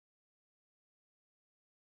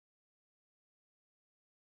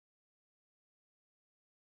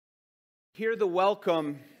Hear the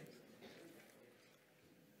welcome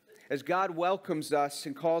as God welcomes us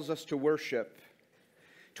and calls us to worship.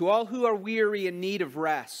 To all who are weary and in need of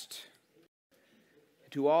rest,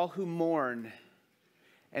 to all who mourn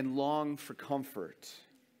and long for comfort,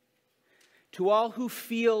 to all who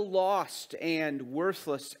feel lost and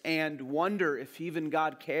worthless and wonder if even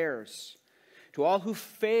God cares, to all who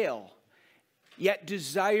fail yet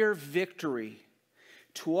desire victory,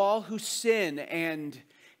 to all who sin and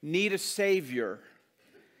need a Savior,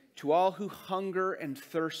 to all who hunger and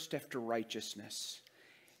thirst after righteousness,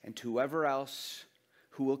 and to whoever else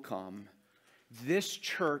who will come, this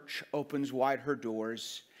church opens wide her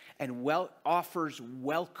doors and offers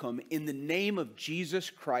welcome in the name of Jesus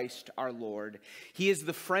Christ our Lord. He is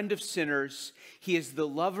the friend of sinners. He is the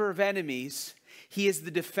lover of enemies. He is the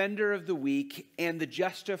defender of the weak and the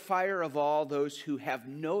justifier of all those who have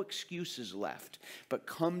no excuses left, but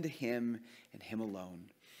come to Him and Him alone.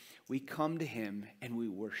 We come to Him and we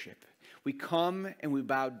worship. We come and we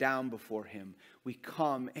bow down before Him. We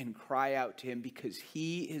come and cry out to Him because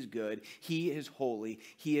He is good. He is holy.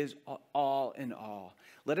 He is all in all.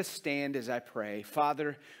 Let us stand as I pray.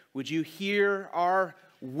 Father, would you hear our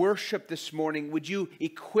worship this morning? Would you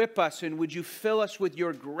equip us and would you fill us with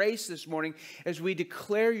your grace this morning as we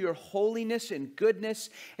declare your holiness and goodness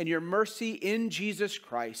and your mercy in Jesus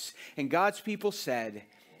Christ? And God's people said,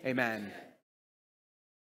 amen.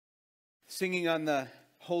 Singing on the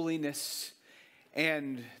holiness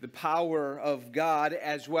and the power of God,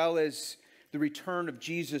 as well as the return of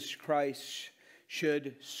Jesus Christ,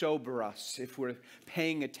 should sober us if we're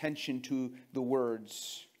paying attention to the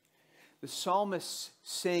words. The psalmist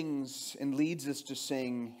sings and leads us to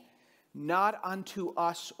sing, "Not unto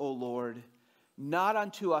us, O Lord, not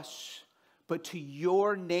unto us, but to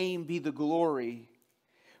your name be the glory,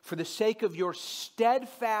 for the sake of your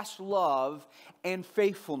steadfast love and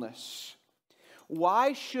faithfulness."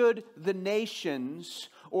 Why should the nations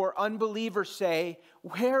or unbelievers say,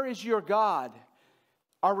 "Where is your God?"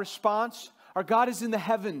 Our response, our God is in the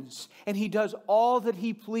heavens, and He does all that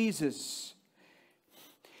He pleases.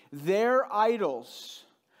 Their idols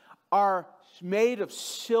are made of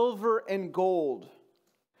silver and gold,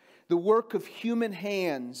 the work of human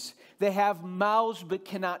hands. They have mouths but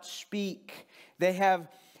cannot speak. They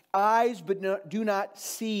have eyes but do not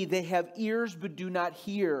see. They have ears but do not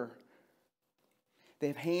hear. They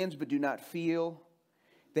have hands but do not feel.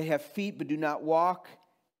 They have feet but do not walk.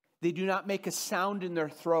 They do not make a sound in their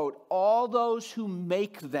throat. All those who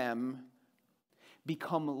make them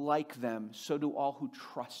become like them. So do all who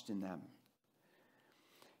trust in them.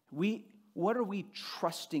 What are we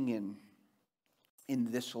trusting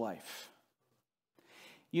in this life?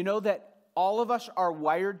 You know that all of us are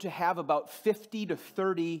wired to have about 50 to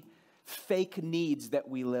 30 fake needs that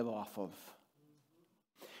we live off of.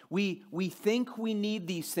 We think we need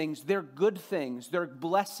these things. They're good things. They're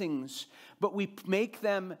blessings. But we make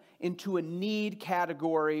them into a need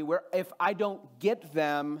category where if I don't get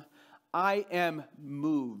them, I am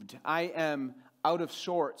moved. I am out of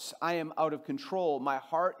sorts. I am out of control. My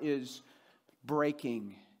heart is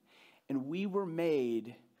breaking. And we were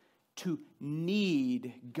made to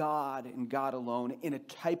need God and God alone in a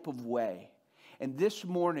type of way. And this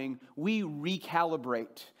morning, we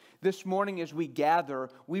recalibrate. This morning as we gather,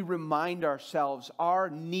 we remind ourselves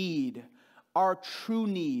our need, our true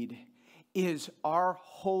need is our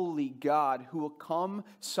holy God who will come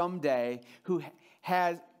someday, who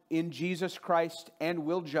has in Jesus Christ and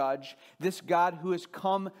will judge, this God who has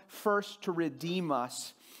come first to redeem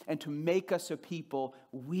us and to make us a people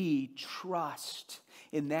we trust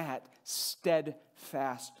in that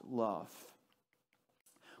steadfast love.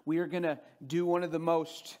 We are going to do one of the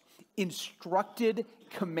most instructed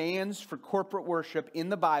commands for corporate worship in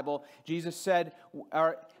the Bible. Jesus said,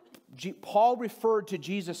 Paul referred to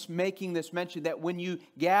Jesus making this mention that when you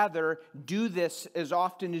gather, do this as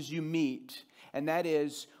often as you meet. And that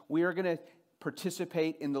is, we are going to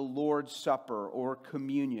participate in the Lord's Supper or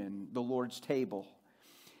communion, the Lord's table.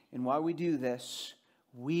 And while we do this,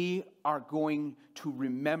 we are going to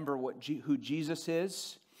remember who Jesus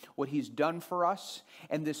is, what He's done for us,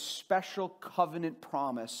 and this special covenant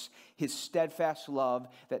promise, His steadfast love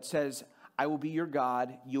that says, I will be your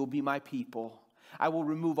God, you'll be my people. I will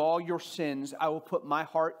remove all your sins. I will put my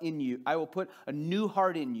heart in you. I will put a new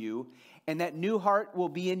heart in you, and that new heart will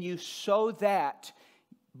be in you so that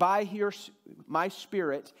by my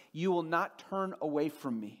Spirit, you will not turn away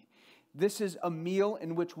from me. This is a meal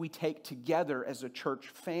in which we take together as a church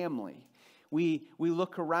family. We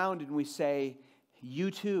look around and we say,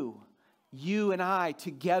 you too, you and I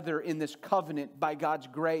together in this covenant by God's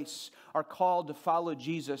grace are called to follow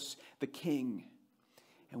Jesus the King.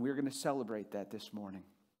 And we're going to celebrate that this morning.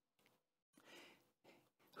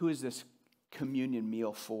 Who is this communion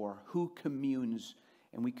meal for? Who communes?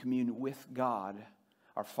 And we commune with God,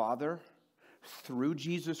 our Father, through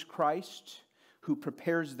Jesus Christ, who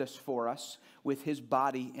prepares this for us with his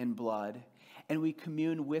body and blood. And we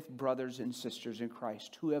commune with brothers and sisters in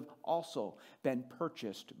Christ who have also been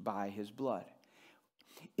purchased by his blood.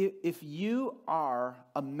 If you are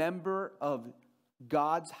a member of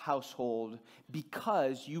God's household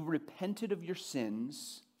because you repented of your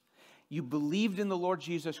sins, you believed in the Lord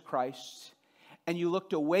Jesus Christ, and you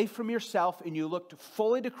looked away from yourself and you looked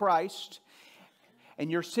fully to Christ,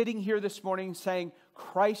 and you're sitting here this morning saying,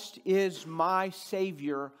 Christ is my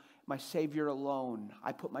Savior alone.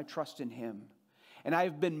 I put my trust in him. And I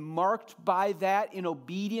have been marked by that in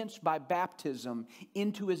obedience by baptism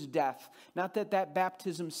into his death. Not that that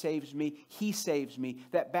baptism saves me, he saves me.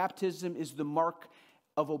 That baptism is the mark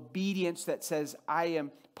of obedience that says, I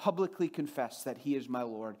am publicly confess that he is my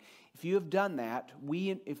Lord. If you have done that,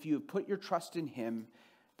 if you have put your trust in him,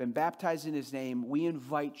 been baptized in his name, we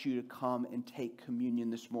invite you to come and take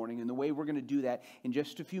communion this morning. And the way we're going to do that in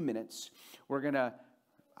just a few minutes,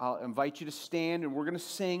 I'll invite you to stand, and we're going to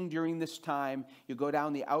sing during this time. You go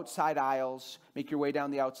down the outside aisles, make your way down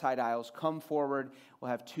the outside aisles, come forward. We'll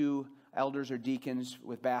have 2 elders or deacons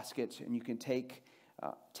with baskets, and you can take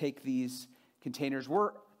these containers. When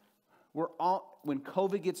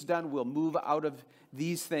COVID gets done, we'll move out of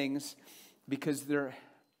these things because they're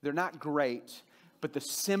not great, but the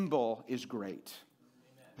symbol is great.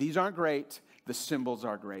 Amen. These aren't great, the symbols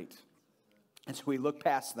are great. And so we look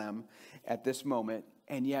past them at this moment,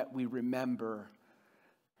 and yet we remember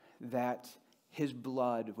that his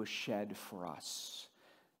blood was shed for us,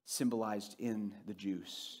 symbolized in the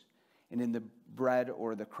juice. And in the bread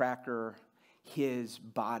or the cracker, his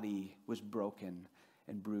body was broken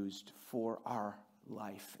and bruised for our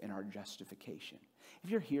life and our justification. If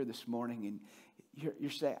you're here this morning and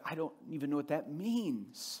you're saying, I don't even know what that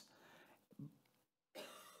means,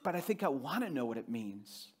 but I think I want to know what it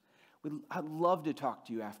means. I'd love to talk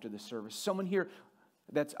to you after the service. Someone here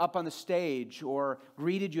that's up on the stage or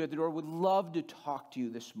greeted you at the door would love to talk to you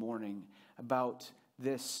this morning about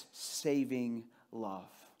this saving love.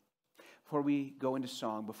 Before we go into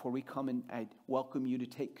song, before we come and I welcome you to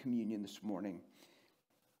take communion this morning,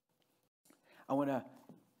 I want to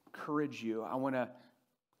encourage you. I want to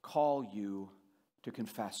call you to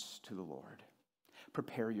confess to the Lord.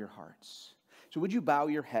 Prepare your hearts. So would you bow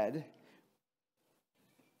your head?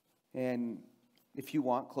 And if you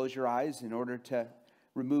want, close your eyes in order to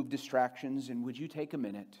remove distractions. And would you take a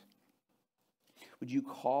minute? Would you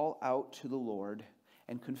call out to the Lord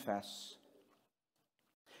and confess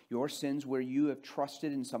your sins where you have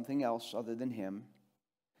trusted in something else other than him,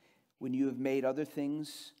 when you have made other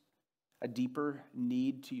things a deeper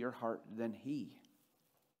need to your heart than he?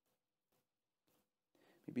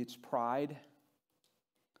 Maybe it's pride.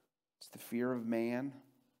 It's the fear of man.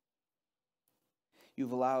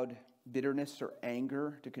 You've allowed bitterness or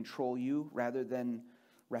anger to control you rather than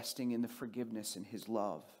resting in the forgiveness and his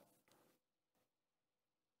love.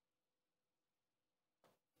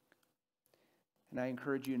 And I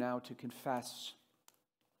encourage you now to confess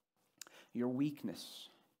your weakness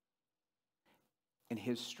and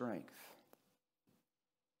his strength.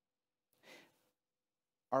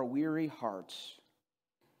 Our weary hearts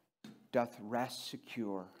doth rest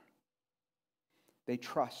secure. They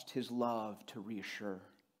trust his love to reassure.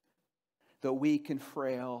 Though weak and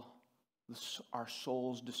frail, our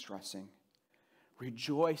souls distressing,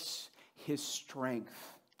 rejoice his strength,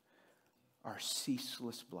 our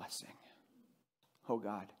ceaseless blessing. Oh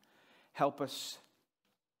God, help us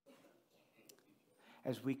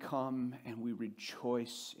as we come and we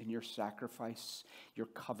rejoice in your sacrifice, your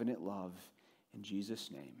covenant love. In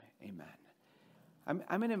Jesus' name, amen. I'm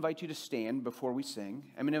going to invite you to stand before we sing.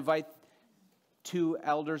 I'm going to invite 2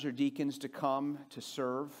 elders or deacons to come to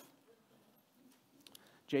serve.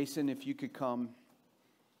 Jason, if you could come.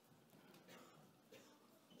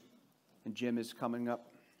 And Jim is coming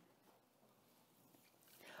up.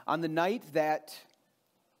 On the night that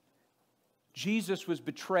Jesus was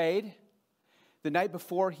betrayed, the night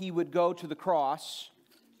before he would go to the cross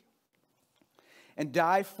and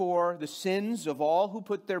die for the sins of all who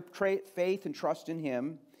put their faith and trust in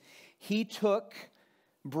him, he took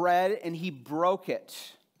bread and he broke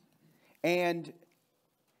it. And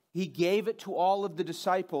he gave it to all of the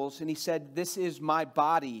disciples and he said, "This is my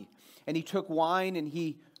body." And he took wine and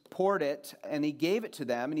he poured it and he gave it to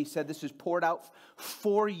them and he said, "This is poured out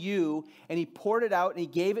for you." And he poured it out and he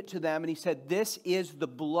gave it to them and he said, "This is the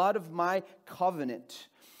blood of my covenant."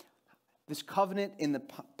 This covenant in the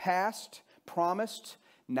past promised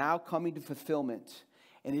now coming to fulfillment.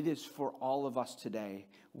 And it is for all of us today.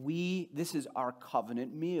 This is our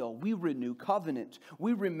covenant meal. We renew covenant.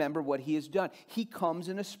 We remember what he has done. He comes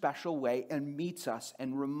in a special way and meets us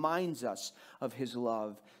and reminds us of his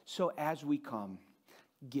love. So as we come,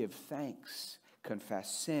 give thanks,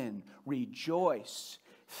 confess sin, rejoice,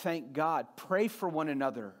 thank God, pray for one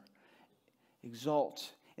another,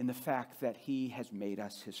 exult in the fact that he has made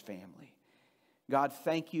us his family. God,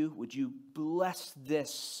 thank you. Would you bless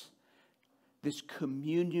this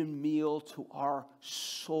communion meal to our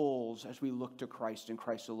souls as we look to Christ and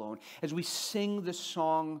Christ alone, as we sing the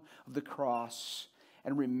song of the cross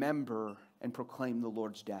and remember and proclaim the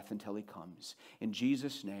Lord's death until he comes. In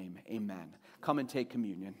Jesus' name, amen. Come and take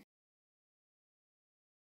communion.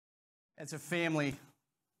 As a family,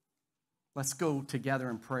 let's go together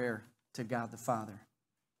in prayer to God the Father.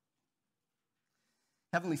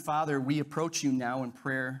 Heavenly Father, we approach you now in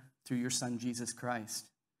prayer through your Son, Jesus Christ.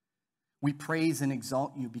 We praise and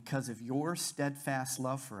exalt you because of your steadfast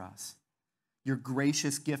love for us, your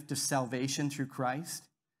gracious gift of salvation through Christ,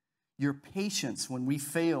 your patience when we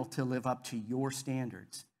fail to live up to your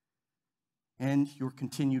standards, and your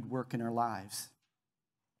continued work in our lives.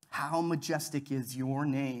 How majestic is your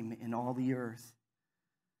name in all the earth.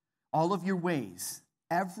 All of your ways,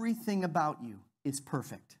 everything about you is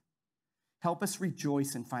perfect. Help us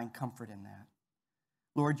rejoice and find comfort in that.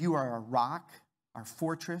 Lord, you are our rock, our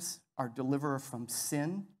fortress, our deliverer from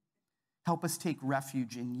sin. Help us take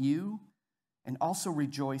refuge in you and also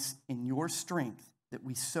rejoice in your strength that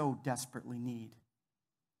we so desperately need.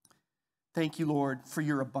 Thank you, Lord, for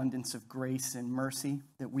your abundance of grace and mercy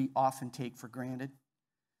that we often take for granted.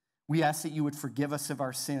 We ask that you would forgive us of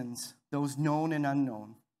our sins, those known and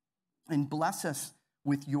unknown, and bless us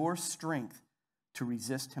with your strength to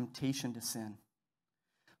resist temptation to sin.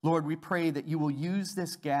 Lord, we pray that you will use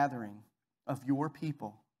this gathering of your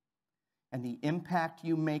people and the impact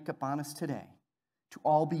you make upon us today to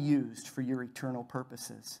all be used for your eternal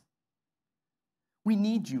purposes. We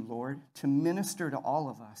need you, Lord, to minister to all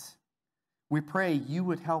of us. We pray you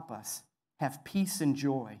would help us have peace and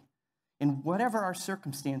joy in whatever our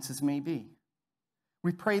circumstances may be.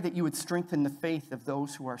 We pray that you would strengthen the faith of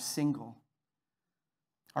those who are single,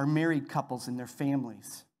 our married couples and their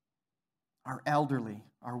families, our elderly,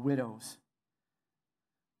 our widows.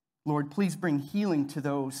 Lord, please bring healing to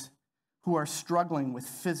those who are struggling with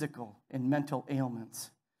physical and mental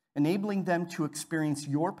ailments, enabling them to experience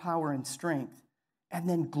your power and strength, and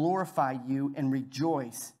then glorify you and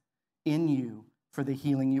rejoice in you for the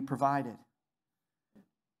healing you provided.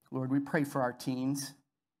 Lord, we pray for our teens.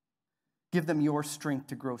 Give them your strength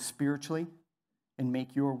to grow spiritually and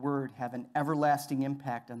make your word have an everlasting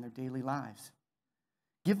impact on their daily lives.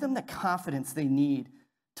 Give them the confidence they need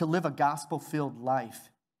to live a gospel-filled life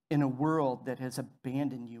in a world that has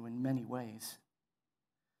abandoned you in many ways.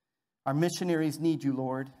 Our missionaries need you,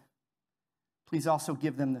 Lord. Please also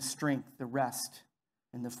give them the strength, the rest,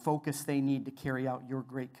 and the focus they need to carry out your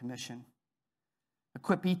great commission.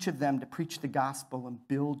 Equip each of them to preach the gospel and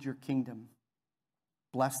build your kingdom.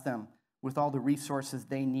 Bless them with all the resources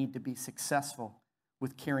they need to be successful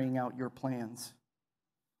with carrying out your plans.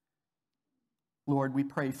 Lord, we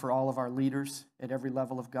pray for all of our leaders at every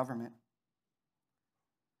level of government.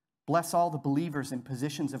 Bless all the believers in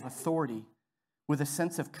positions of authority with a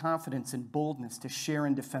sense of confidence and boldness to share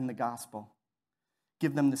and defend the gospel.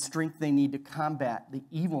 Give them the strength they need to combat the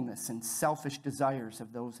evilness and selfish desires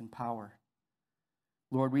of those in power.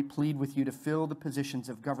 Lord, we plead with you to fill the positions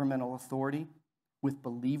of governmental authority with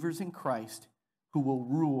believers in Christ who will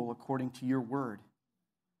rule according to your word.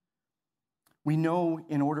 We know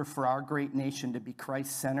in order for our great nation to be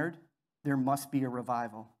Christ-centered, there must be a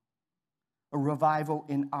revival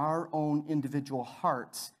in our own individual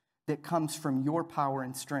hearts that comes from your power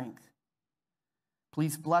and strength.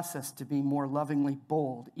 Please bless us to be more lovingly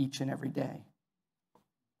bold each and every day.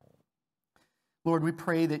 Lord, we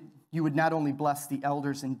pray that you would not only bless the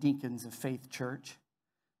elders and deacons of Faith Church,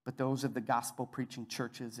 but those of the gospel-preaching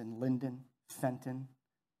churches in Linden, Fenton,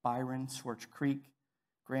 Byron, Swartz Creek,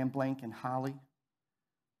 Grand Blanc, and Holly.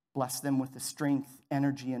 Bless them with the strength,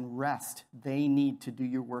 energy, and rest they need to do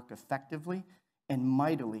your work effectively and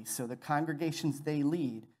mightily so the congregations they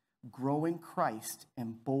lead grow in Christ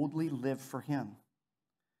and boldly live for him.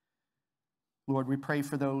 Lord, we pray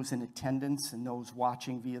for those in attendance and those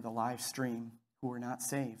watching via the live stream who are not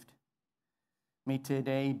saved. May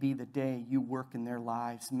today be the day you work in their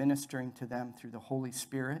lives, ministering to them through the Holy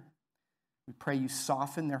Spirit. We pray you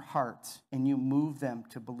soften their hearts and you move them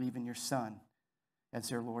to believe in your Son as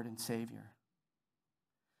their Lord and Savior.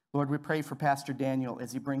 Lord, we pray for Pastor Daniel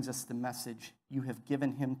as he brings us the message you have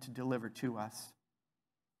given him to deliver to us.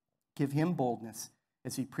 Give him boldness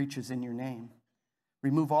as he preaches in your name.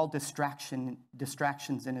 Remove all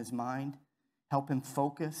distractions in his mind. Help him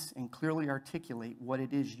focus and clearly articulate what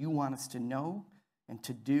it is you want us to know and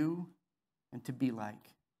to do and to be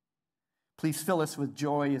like. Please fill us with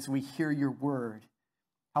joy as we hear your word.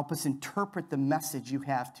 Help us interpret the message you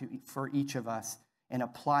have for each of us and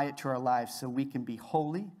apply it to our lives so we can be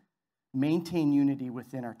holy, maintain unity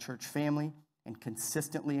within our church family, and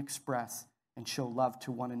consistently express and show love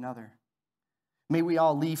to one another. May we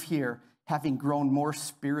all leave here having grown more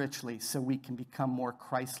spiritually so we can become more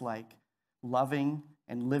Christ-like, loving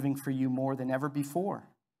and living for you more than ever before.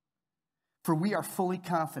 For we are fully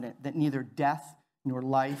confident that neither death, nor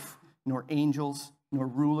life, nor angels, nor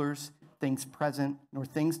rulers, things present, nor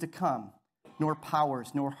things to come, nor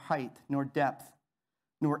powers, nor height, nor depth,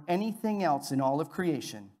 nor anything else in all of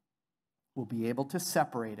creation will be able to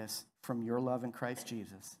separate us from your love in Christ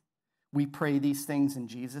Jesus. We pray these things in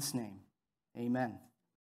Jesus' name. Amen.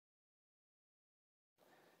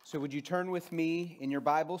 So would you turn with me in your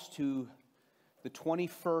Bibles to the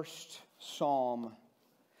 21st Psalm.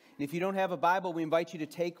 And if you don't have a Bible, we invite you to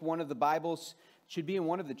take one of the Bibles. It should be in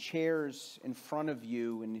one of the chairs in front of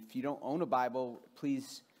you. And if you don't own a Bible,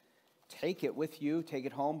 please take it with you. Take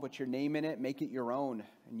it home, put your name in it, make it your own,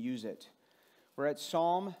 and use it. We're at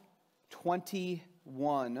Psalm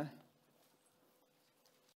 21,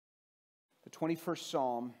 the 21st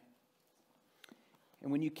Psalm.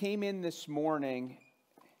 And when you came in this morning,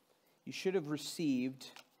 you should have received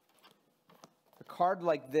a card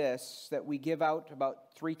like this that we give out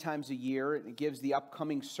about 3 times a year. It gives the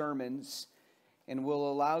upcoming sermons and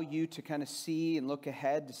will allow you to kind of see and look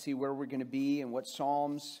ahead to see where we're going to be and what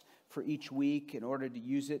psalms for each week in order to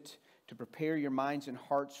use it to prepare your minds and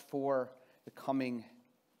hearts for the coming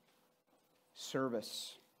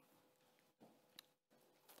service.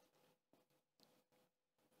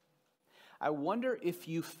 I wonder if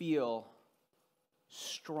you feel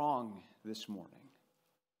strong this morning.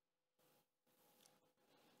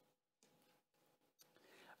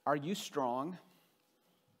 Are you strong?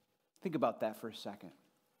 Think about that for a second.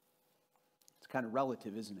 It's kind of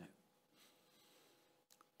relative, isn't it?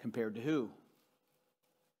 Compared to who?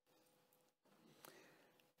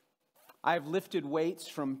 I've lifted weights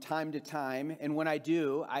from time to time, and when I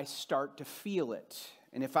do, I start to feel it.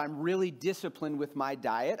 And if I'm really disciplined with my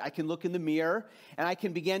diet, I can look in the mirror and I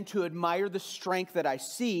can begin to admire the strength that I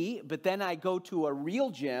see, but then I go to a real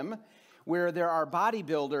gym where there are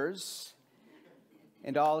bodybuilders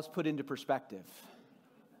and all is put into perspective.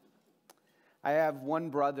 I have one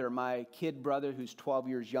brother, my kid brother, who's 12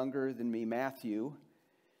 years younger than me, Matthew.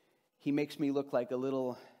 He makes me look like a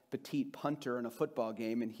little petite punter in a football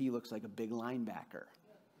game, and he looks like a big linebacker.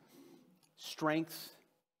 Strength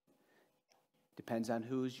depends on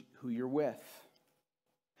who you're with.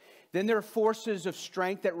 Then there are forces of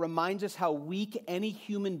strength that reminds us how weak any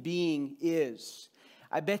human being is.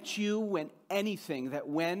 I bet you when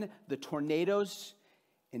the tornadoes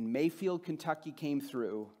in Mayfield, Kentucky came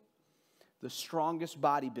through, the strongest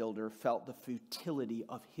bodybuilder felt the futility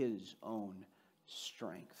of his own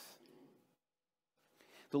strength.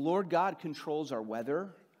 The Lord God controls our weather,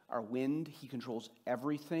 our wind. He controls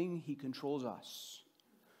everything. He controls us.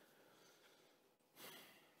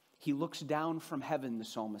 He looks down from heaven, the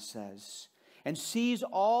psalmist says, and sees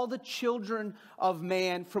all the children of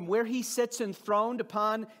man from where he sits enthroned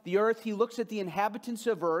upon the earth. He looks at the inhabitants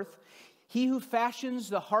of earth. He who fashions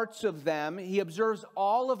the hearts of them, he observes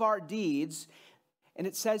all of our deeds. And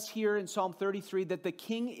it says here in Psalm 33 that the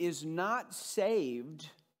king is not saved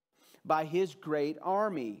by his great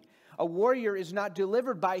army. A warrior is not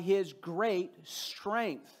delivered by his great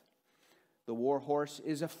strength. The war horse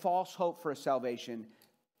is a false hope for a salvation.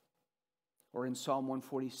 Or in Psalm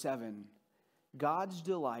 147, God's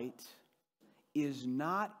delight is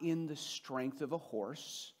not in the strength of a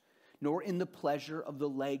horse, nor in the pleasure of the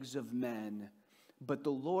legs of men, but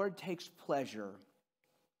the Lord takes pleasure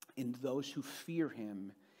in those who fear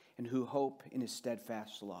him and who hope in his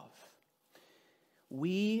steadfast love.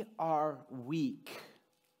 We are weak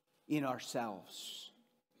in ourselves.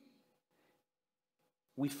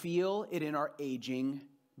 We feel it in our aging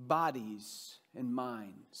bodies and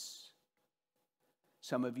minds.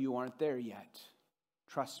 Some of you aren't there yet.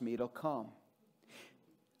 Trust me, it'll come.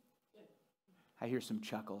 I hear some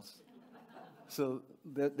chuckles. So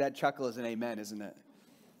that chuckle is an amen, isn't it?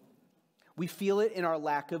 We feel it in our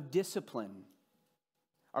lack of discipline,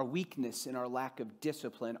 our weakness in our lack of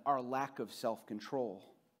discipline, our lack of self-control.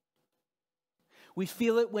 We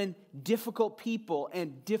feel it when difficult people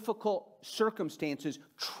and difficult circumstances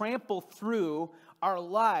trample through our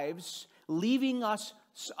lives, leaving us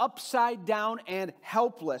upside down and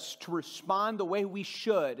helpless to respond the way we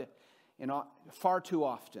should far too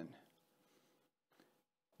often.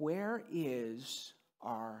 Where is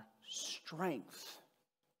our strength?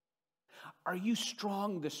 Are you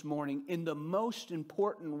strong this morning in the most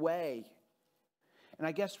important way? And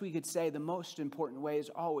I guess we could say the most important way is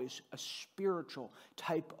always a spiritual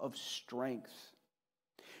type of strength.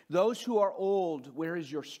 Those who are old, where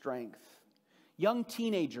is your strength? Young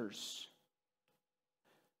teenagers,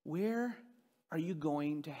 where are you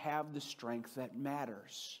going to have the strength that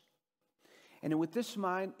matters? And with this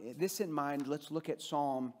in mind, let's look at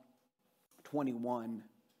Psalm 21.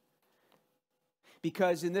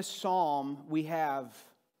 Because in this psalm, we have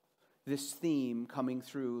this theme coming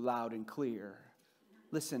through loud and clear.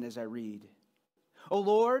 Listen as I read. O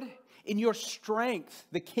Lord, in your strength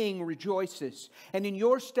the king rejoices, and in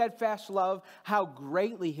your steadfast love how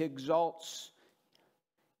greatly he exalts.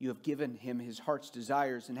 You have given him his heart's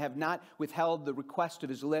desires and have not withheld the request of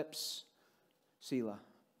his lips. Selah.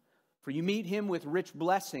 For you meet him with rich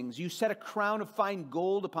blessings. You set a crown of fine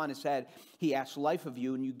gold upon his head. He asked life of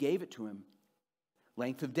you, and you gave it to him.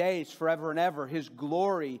 Length of days forever and ever. His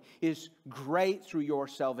glory is great through your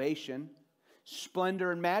salvation.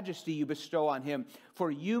 Splendor and majesty you bestow on him, for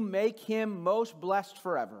you make him most blessed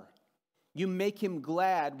forever. You make him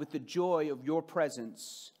glad with the joy of your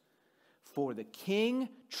presence. For the king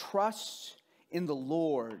trusts in the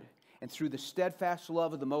Lord, and through the steadfast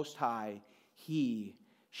love of the Most High, he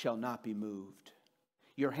shall not be moved.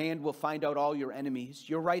 Your hand will find out all your enemies.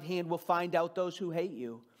 Your right hand will find out those who hate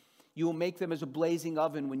you. You will make them as a blazing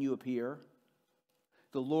oven when you appear.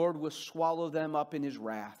 The Lord will swallow them up in his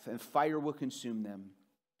wrath, and fire will consume them.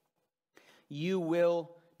 You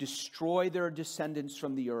will destroy their descendants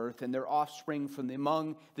from the earth, and their offspring from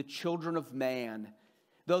among the children of man.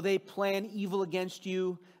 Though they plan evil against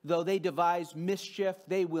you, though they devise mischief,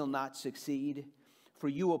 they will not succeed. For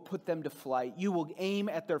you will put them to flight. You will aim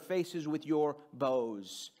at their faces with your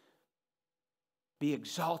bows. Be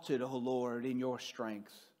exalted, O Lord, in your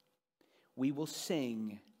strength. We will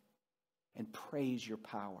sing and praise your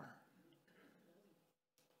power.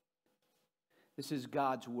 This is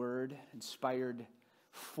God's word, inspired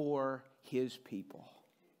for his people.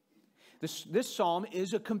 This psalm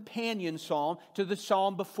is a companion psalm to the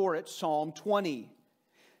psalm before it, Psalm 20.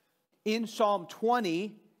 In Psalm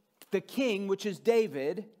 20, the king, which is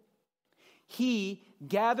David, he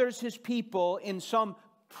gathers his people in some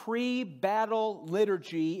pre-battle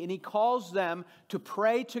liturgy, and he calls them to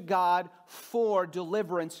pray to God for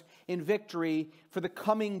deliverance and victory for the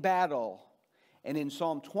coming battle. And in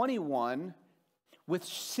Psalm 21, with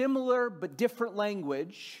similar but different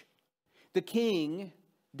language, the king,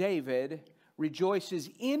 David, rejoices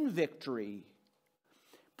in victory.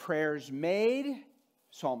 Prayers made,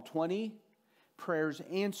 Psalm 20. Prayers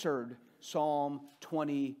answered, Psalm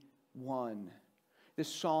 21. This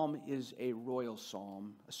psalm is a royal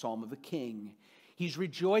psalm, a psalm of the king. He's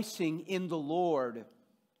rejoicing in the Lord,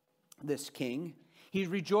 this king. He's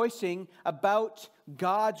rejoicing about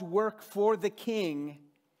God's work for the king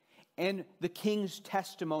and the king's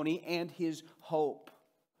testimony and his hope.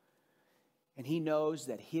 And he knows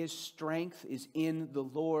that his strength is in the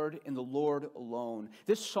Lord and the Lord alone.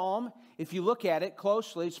 This psalm, if you look at it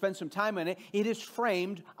closely, spend some time in it, it is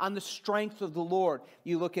framed on the strength of the Lord.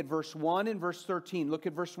 You look at verse 1 and verse 13. Look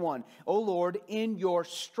at verse 1. O Lord, in your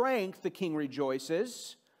strength the king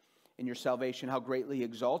rejoices. In your salvation, how greatly he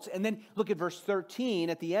exalts. And then look at verse 13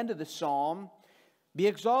 at the end of the psalm. Be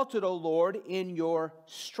exalted, O Lord, in your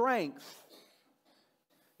strength.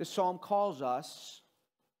 This psalm calls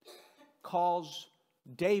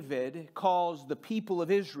David, calls the people of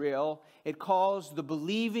Israel, it calls the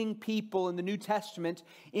believing people in the New Testament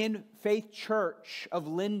in Faith Church of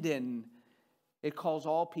Linden. It calls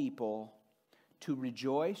all people to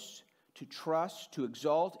rejoice, to trust, to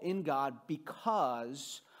exalt in God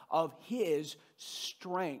because of his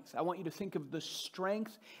strength. I want you to think of the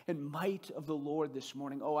strength and might of the Lord this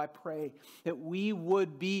morning. Oh, I pray that we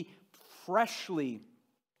would be freshly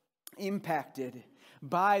impacted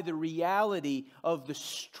by the reality of the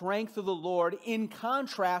strength of the Lord in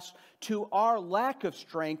contrast to our lack of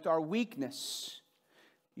strength, our weakness.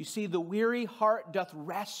 You see, the weary heart doth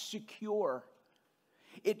rest secure.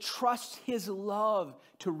 It trusts his love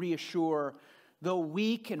to reassure. Though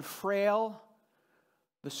weak and frail,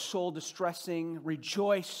 the soul distressing,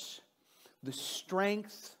 rejoice. The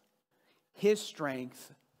strength, his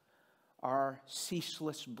strength, our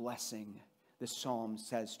ceaseless blessing, the psalm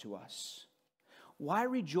says to us. Why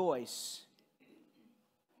rejoice?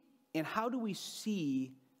 And how do we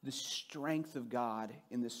see the strength of God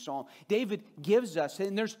in this psalm? David gives us,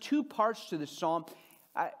 and there's two parts to this psalm.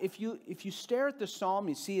 If you stare at the psalm,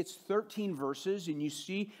 you see it's 13 verses, and you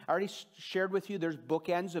see, I already shared with you, there's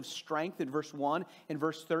bookends of strength in verse 1 and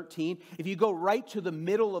verse 13. If you go right to the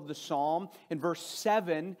middle of the psalm, in verse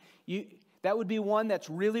 7, that would be one that's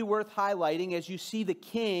really worth highlighting as you see the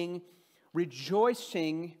king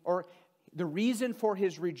rejoicing, or the reason for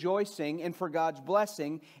his rejoicing and for God's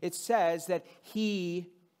blessing. It says that he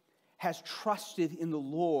has trusted in the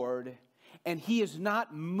Lord, and he is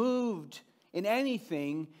not moved in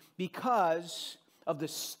anything because of the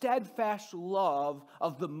steadfast love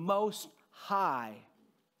of the Most High.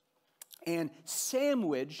 And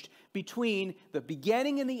sandwiched between the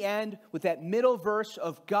beginning and the end with that middle verse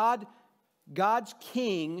of God's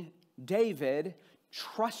king, David,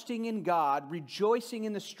 trusting in God, rejoicing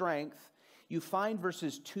in the strength, you find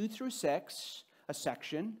verses 2 through 6, a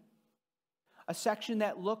section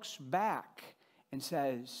that looks back and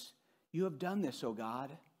says, "You have done this, O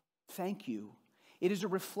God. Thank you." It is a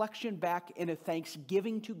reflection back and a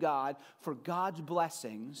thanksgiving to God for God's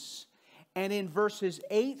blessings. And in verses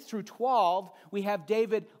 8 through 12, we have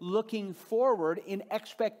David looking forward in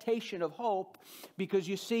expectation of hope, because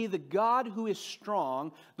you see the God who is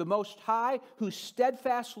strong, the Most High, whose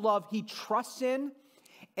steadfast love he trusts in,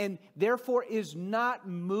 and therefore is not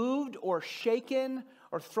moved or shaken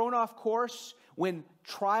or thrown off course when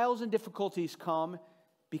trials and difficulties come,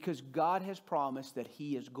 because God has promised that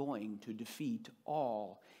he is going to defeat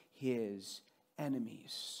all his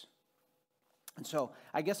enemies. And so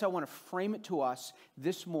I guess I want to frame it to us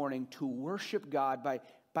this morning to worship God by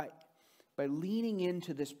leaning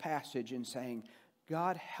into this passage and saying,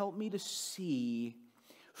 God, help me to see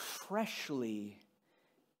freshly,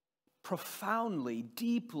 profoundly,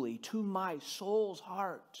 deeply, to my soul's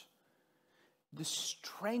heart, the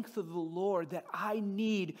strength of the Lord that I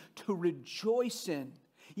need to rejoice in.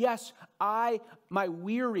 Yes, my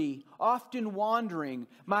weary, often wandering,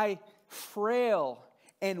 my frail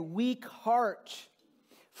and weak heart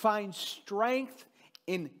find strength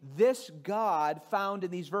in this God found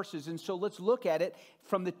in these verses. And so let's look at it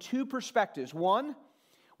from the two perspectives. One,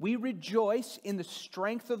 we rejoice in the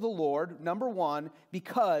strength of the Lord, number one,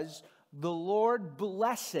 because the Lord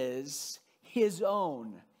blesses his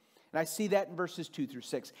own. And I see that in verses 2 through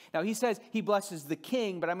 6. Now he says he blesses the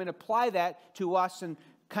king, but I'm going to apply that to us and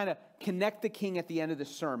kind of connect the king at the end of the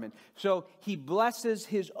sermon. So he blesses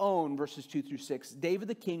his own, verses 2 through 6. David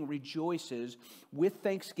the king rejoices with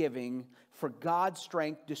thanksgiving for God's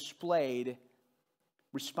strength displayed,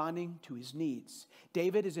 responding to his needs.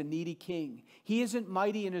 David is a needy king. He isn't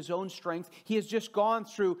mighty in his own strength. He has just gone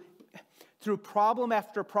through problem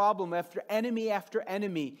after problem, after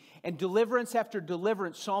enemy, and deliverance after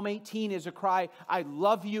deliverance. Psalm 18 is a cry, I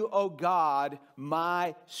love you, O God,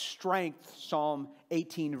 my strength. Psalm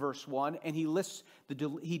 18, verse 1. And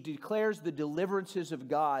he declares the deliverances of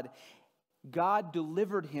God. God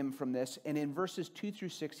delivered him from this. And in verses 2 through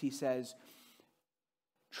 6, he says,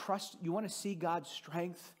 you want to see God's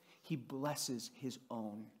strength? He blesses his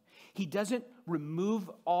own. He doesn't remove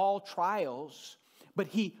all trials, but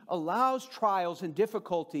he allows trials and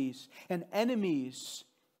difficulties and enemies,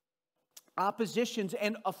 oppositions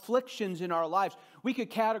and afflictions in our lives. We could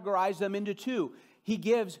categorize them into two. He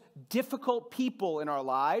gives difficult people in our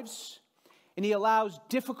lives, and he allows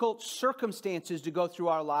difficult circumstances to go through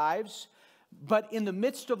our lives. But in the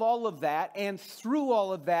midst of all of that and through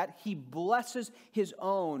all of that, he blesses his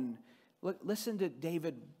own. Listen to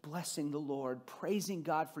David blessing the Lord, praising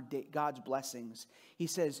God for God's blessings. He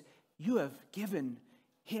says, you have given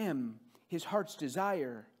him his heart's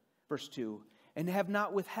desire, verse 2, and have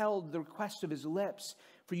not withheld the request of his lips,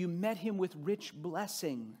 for you met him with rich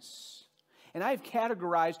blessings. And I've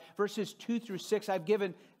categorized verses 2 through 6. I've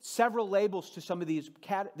given several labels to some of these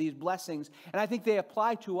blessings, and I think they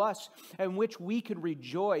apply to us, in which we can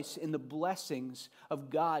rejoice in the blessings of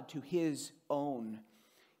God to his own.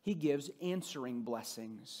 He gives answering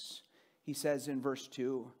blessings. He says in verse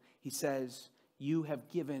 2, he says, you have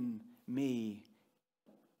given me.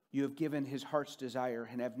 You have given his heart's desire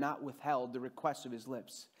and have not withheld the request of his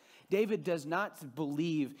lips. David does not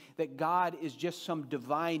believe that God is just some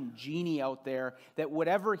divine genie out there, that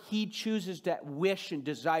whatever he chooses to wish and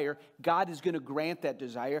desire, God is going to grant that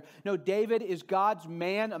desire. No, David is God's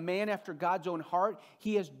man, a man after God's own heart.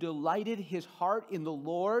 He has delighted his heart in the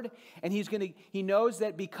Lord, and he knows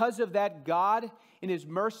that because of that, God in his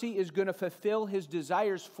mercy is going to fulfill his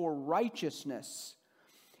desires for righteousness.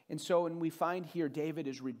 And so when we find here, David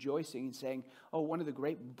is rejoicing and saying, oh, one of the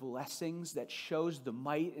great blessings that shows the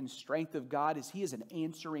might and strength of God is he is an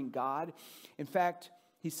answering God. In fact,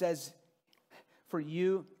 he says,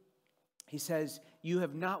 you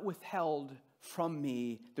have not withheld from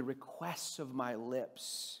me the requests of my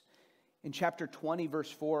lips. In chapter 20,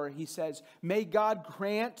 verse 4, he says, may God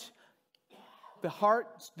grant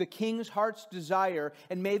the king's heart's desire,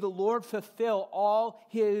 and may the Lord fulfill all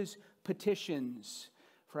his petitions.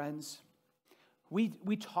 Friends,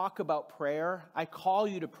 we talk about prayer. I call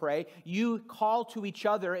you to pray. You call to each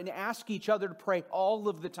other and ask each other to pray all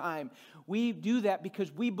of the time. We do that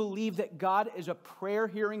because we believe that God is a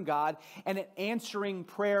prayer-hearing God and an answering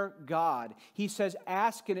prayer God. He says,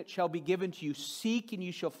 ask and it shall be given to you. Seek and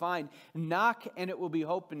you shall find. Knock and it will be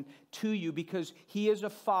opened to you, because he is a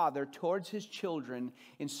father towards his children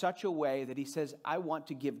in such a way that he says, I want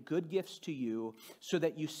to give good gifts to you so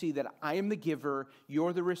that you see that I am the giver,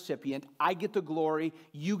 you're the recipient, I get the glory,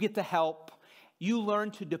 you get the help. You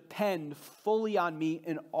learn to depend fully on me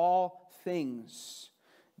in all things.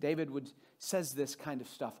 David says this kind of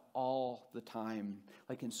stuff all the time,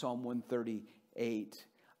 like in Psalm 138.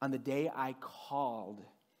 On the day I called,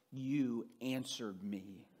 you answered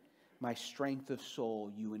me. My strength of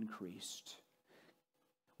soul you increased.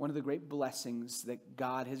 One of the great blessings that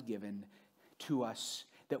God has given to us,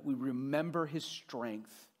 that we remember his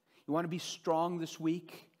strength. You want to be strong this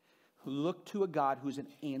week? Look to a God who's an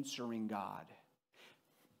answering God.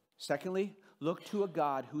 Secondly, look to a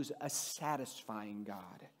God who's a satisfying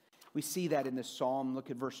God. We see that in this psalm. Look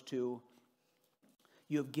at verse 2.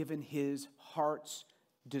 You have given his heart's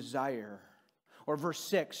desire. Or verse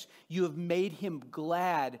 6, you have made him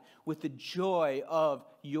glad with the joy of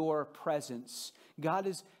your presence.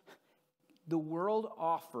 The world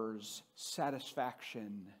offers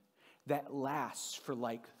satisfaction that lasts for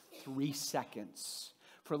like 3 seconds,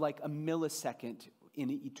 for like a millisecond in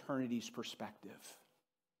eternity's perspective.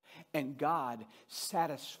 And God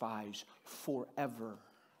satisfies forever.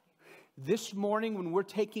 This morning when we're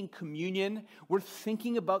taking communion, we're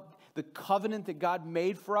thinking about the covenant that God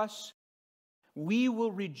made for us. We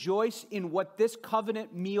will rejoice in what this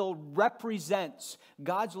covenant meal represents,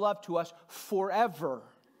 God's love to us forever.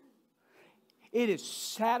 It is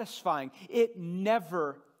satisfying. It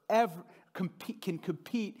never, ever can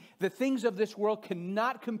compete. The things of this world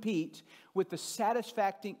cannot compete with the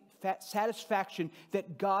satisfaction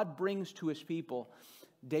that God brings to his people.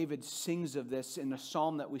 David sings of this in a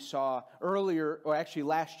psalm that we saw earlier, or actually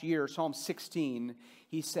last year, Psalm 16.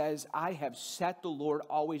 He says, I have set the Lord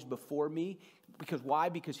always before me. Because why?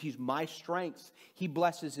 Because he's my strength. He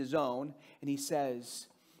blesses his own. And he says,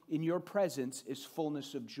 in your presence is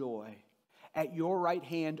fullness of joy. At your right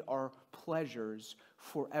hand are pleasures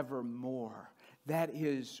forevermore. That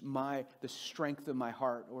is the strength of my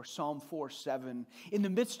heart. Or Psalm 4:7. In the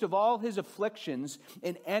midst of all his afflictions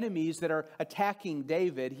and enemies that are attacking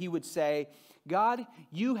David, he would say, God,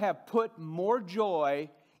 you have put more joy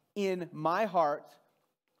in my heart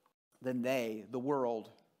than they, the world.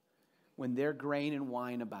 When their grain and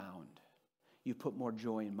wine abound, you put more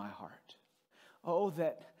joy in my heart. Oh,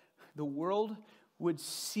 that the world would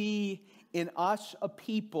see in us a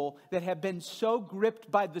people that have been so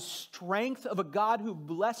gripped by the strength of a God who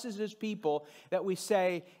blesses his people that we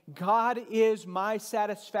say, God is my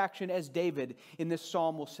satisfaction, as David in this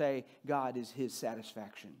psalm will say, God is his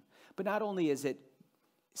satisfaction. But not only is it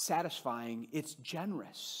satisfying, it's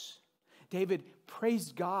generous. David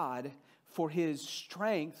praised God for his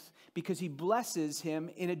strength because he blesses him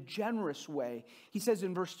in a generous way. He says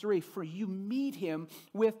in verse 3, for you meet him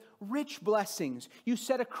with rich blessings. You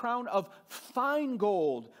set a crown of fine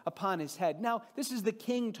gold upon his head. Now, this is the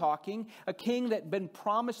king talking, a king that had been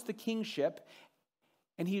promised the kingship,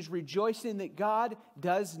 and he's rejoicing that God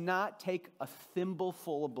does not take a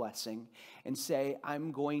thimbleful of blessing and say,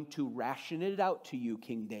 I'm going to ration it out to you,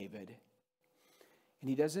 King David. And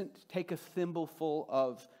he doesn't take a thimbleful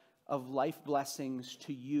of life blessings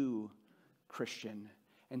to you, Christian,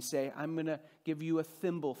 and say, I'm going to give you a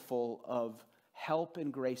thimbleful of help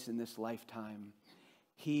and grace in this lifetime.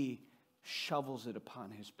 He shovels it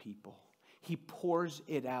upon his people. He pours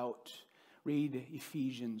it out. Read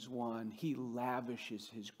Ephesians 1. He lavishes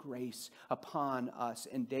his grace upon us.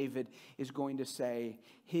 And David is going to say,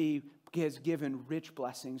 he has given rich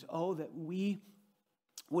blessings. Oh, that we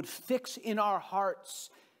would fix in our hearts,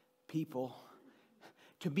 people,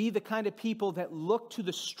 to be the kind of people that look to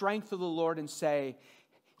the strength of the Lord and say,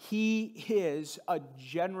 he is a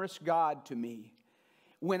generous God to me.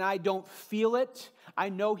 When I don't feel it, I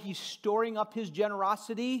know he's storing up his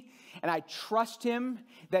generosity, and I trust him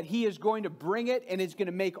that he is going to bring it and is going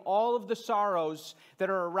to make all of the sorrows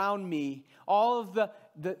that are around me, all of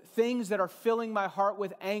the things that are filling my heart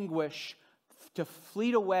with anguish, to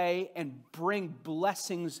fleet away and bring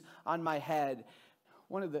blessings on my head.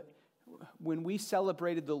 When we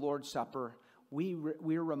celebrated the Lord's Supper,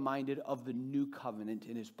 we're reminded of the new covenant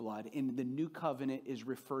in his blood. And the new covenant is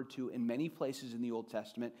referred to in many places in the Old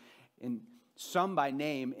Testament, in some by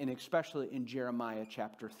name, and especially in Jeremiah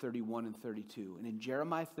chapter 31 and 32. And in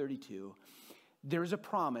Jeremiah 32, there's a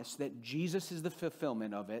promise that Jesus is the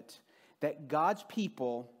fulfillment of it, that God's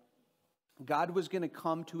people, God was going to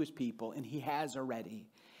come to his people, and he has already.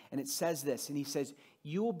 And it says this, and he says,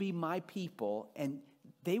 you will be my people, and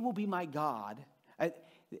they will be my God.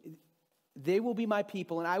 They will be my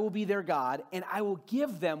people, and I will be their God, and I will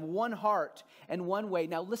give them one heart and one way.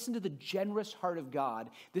 Now listen to the generous heart of God.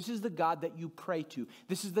 This is the God that you pray to.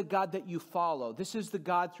 This is the God that you follow. This is the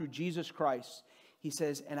God through Jesus Christ. He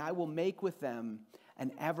says, and I will make with them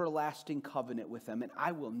an everlasting covenant with them, and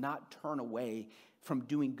I will not turn away from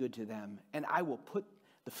doing good to them. And I will put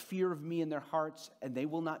the fear of me in their hearts, and they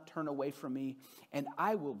will not turn away from me. And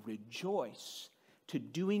I will rejoice to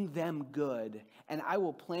doing them good, and I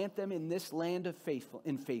will plant them in this land of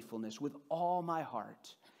faithfulness with all my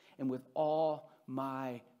heart and with all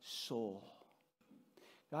my soul.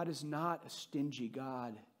 God is not a stingy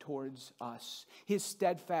God towards us. His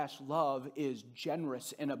steadfast love is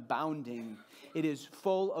generous and abounding. It is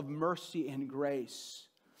full of mercy and grace.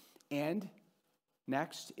 And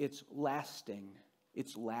next, it's lasting.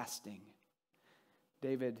 It's lasting.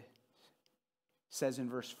 David says in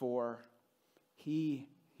verse 4,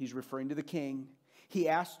 he's referring to the king. He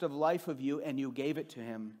asked of life of you, and you gave it to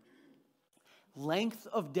him. Length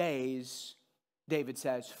of days, David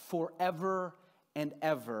says, forever and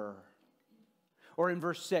ever. Or in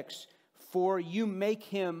verse 6, for you make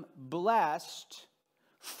him blessed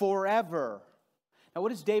forever. Now,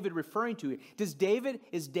 what is David referring to here? Is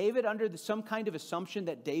David under some kind of assumption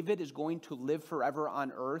that David is going to live forever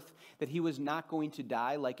on earth, that he was not going to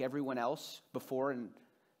die like everyone else before and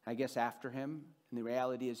I guess after him? And the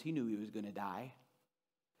reality is he knew he was going to die.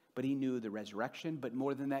 But he knew the resurrection. But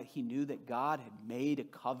more than that, he knew that God had made a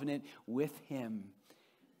covenant with him,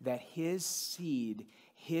 that his seed,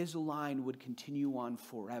 his line would continue on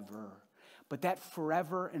forever. But that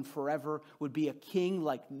forever and forever would be a king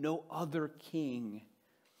like no other king.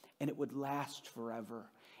 And it would last forever.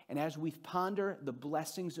 And as we ponder the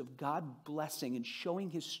blessings of God blessing and showing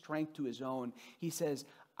his strength to his own, he says,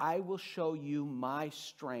 I will show you my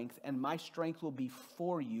strength, and my strength will be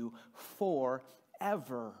for you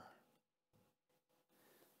forever.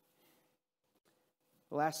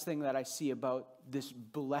 The last thing that I see about this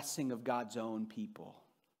blessing of God's own people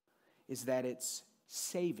is that it's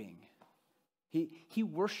saving. He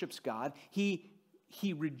worships God. He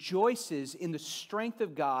rejoices in the strength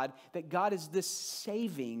of God, that God is this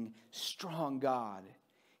saving, strong God.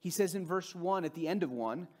 He says in verse 1, at the end of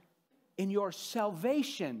 1, in your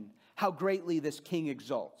salvation, how greatly this king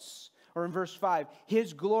exalts. Or in verse 5,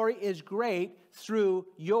 his glory is great through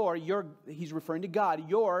he's referring to God,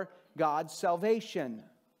 your God's salvation.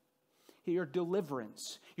 Your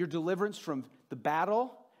deliverance from the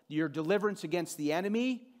battle, your deliverance against the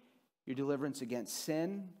enemy, your deliverance against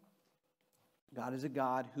sin. God is a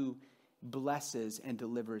God who blesses and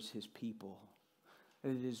delivers his people.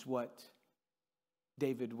 It is what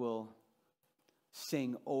David will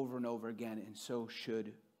sing over and over again, and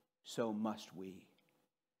so must we.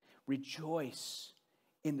 Rejoice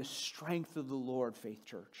in the strength of the Lord, Faith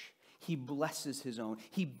Church. He blesses his own.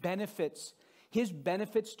 His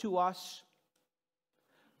benefits to us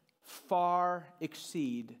far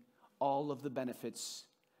exceed all of the benefits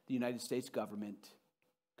the United States government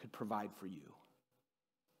could provide for you.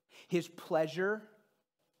 His pleasure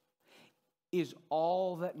is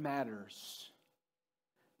all that matters,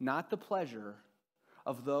 not the pleasure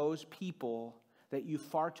of those people that you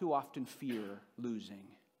far too often fear losing.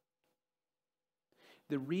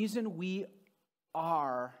 The reason we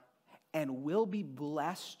are and will be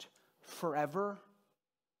blessed forever,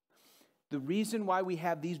 the reason why we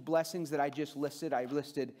have these blessings that I just listed, I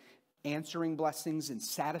listed answering blessings and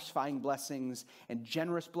satisfying blessings and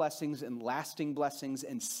generous blessings and lasting blessings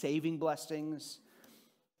and saving blessings.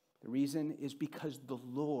 The reason is because the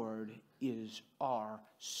Lord is our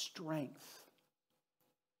strength.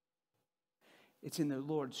 It's in the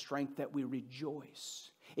Lord's strength that we rejoice.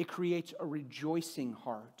 It creates a rejoicing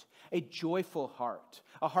heart, a joyful heart,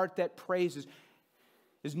 a heart that praises.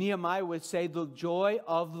 As Nehemiah would say, the joy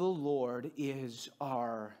of the Lord is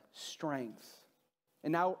our strength.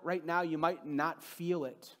 And now, right now, you might not feel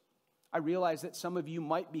it. I realize that some of you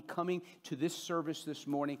might be coming to this service this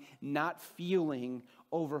morning not feeling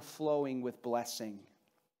overflowing with blessing.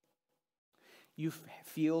 You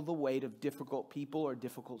feel the weight of difficult people or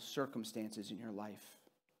difficult circumstances in your life.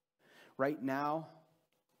 Right now,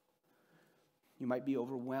 you might be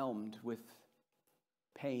overwhelmed with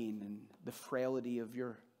pain and the frailty of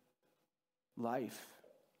your life.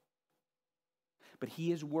 But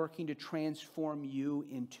he is working to transform you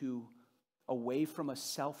into away from a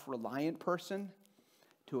self-reliant person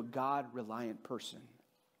to a God-reliant person.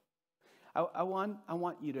 I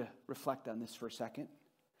want you to reflect on this for a second.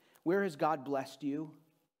 Where has God blessed you?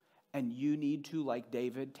 And you need to, like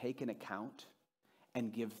David, take an account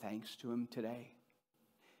and give thanks to him today.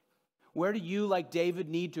 Where do you, like David,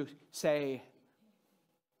 need to say,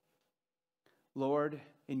 Lord,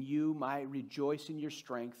 in you I rejoice in your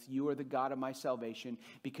strength. You are the God of my salvation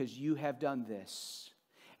because you have done this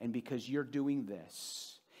and because you're doing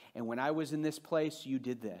this. And when I was in this place, you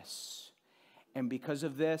did this. And because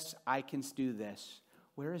of this, I can do this.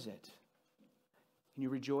 Where is it? Can you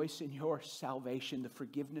rejoice in your salvation, the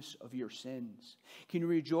forgiveness of your sins? Can you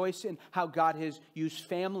rejoice in how God has used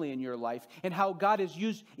family in your life and how God has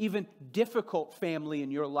used even difficult family in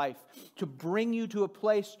your life to bring you to a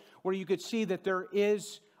place where you could see that there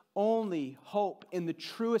is only hope in the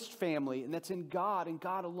truest family, and that's in God and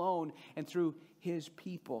God alone and through his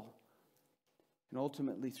people and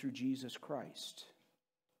ultimately through Jesus Christ.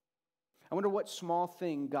 I wonder what small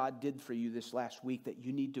thing God did for you this last week that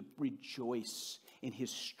you need to rejoice in his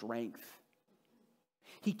strength.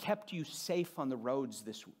 He kept you safe on the roads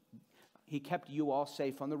this week. He kept you all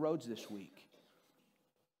safe on the roads this week.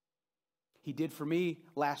 He did for me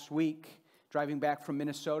last week, driving back from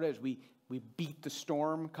Minnesota as we beat the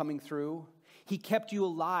storm coming through. He kept you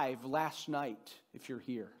alive last night, if you're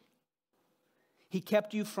here. He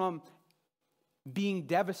kept you from being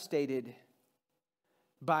devastated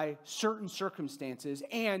by certain circumstances,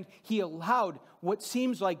 and he allowed what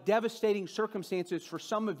seems like devastating circumstances for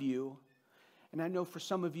some of you, and I know for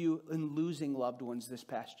some of you in losing loved ones this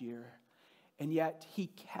past year, and yet he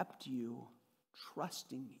kept you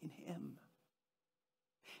trusting in him.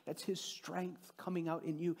 That's his strength coming out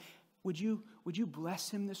in you. Would you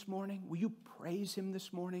bless him this morning? Will you praise him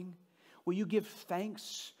this morning? Will you give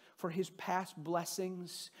thanks for his past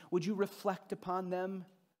blessings? Would you reflect upon them?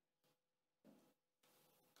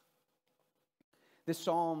 This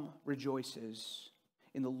psalm rejoices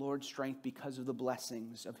in the Lord's strength because of the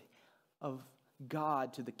blessings of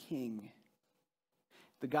God to the king.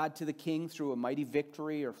 The God to the king through a mighty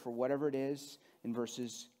victory or for whatever it is in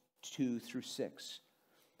verses 2 through 6.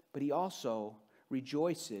 But he also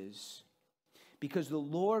rejoices because the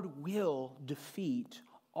Lord will defeat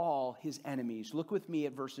all his enemies. Look with me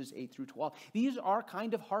at verses 8 through 12. These are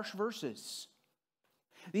kind of harsh verses.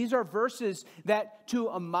 These are verses that to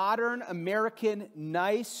a modern American,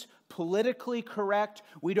 nice, politically correct,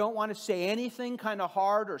 we don't want to say anything kind of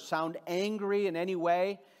hard or sound angry in any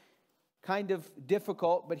way, kind of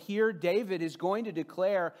difficult. But here David is going to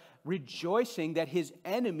declare rejoicing that his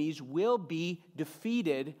enemies will be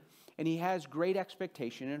defeated, and he has great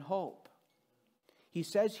expectation and hope. He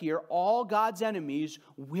says here, all God's enemies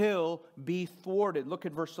will be thwarted. Look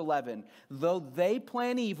at verse 11. Though they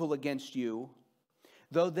plan evil against you,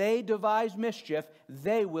 though they devise mischief,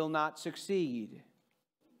 they will not succeed.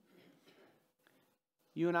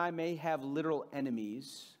 You and I may have literal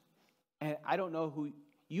enemies, and I don't know who.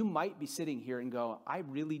 You might be sitting here and go, I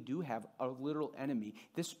really do have a literal enemy.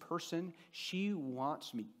 This person, she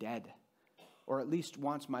wants me dead, or at least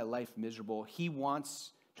wants my life miserable. He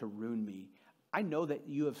wants to ruin me. I know that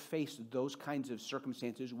you have faced those kinds of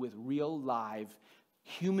circumstances with real, live,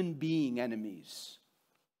 human being enemies.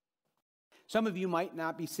 Some of you might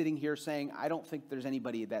not be sitting here saying, I don't think there's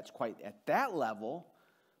anybody that's quite at that level,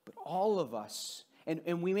 but all of us.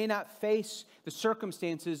 And we may not face the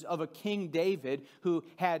circumstances of a King David who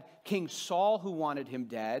had King Saul who wanted him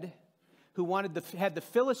dead, who had the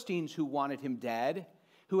Philistines who wanted him dead,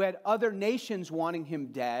 who had other nations wanting him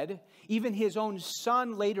dead. Even his own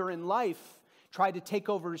son later in life tried to take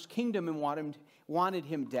over his kingdom and wanted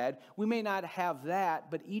him dead. We may not have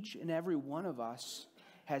that, but each and every one of us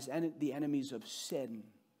has the enemies of sin,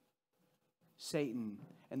 Satan,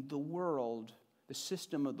 and the world, the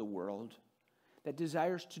system of the world, that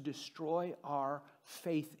desires to destroy our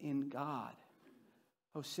faith in God.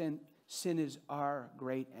 Oh, sin is our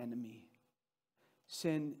great enemy.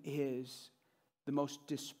 Sin is the most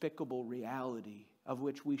despicable reality of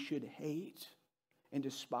which we should hate and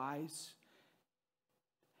despise.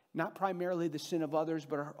 Not primarily the sin of others,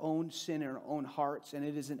 but our own sin in our own hearts, and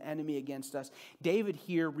it is an enemy against us. David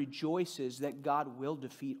here rejoices that God will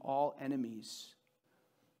defeat all enemies.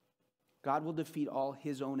 God will defeat all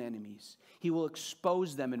his own enemies. He will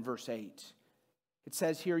expose them in verse 8. It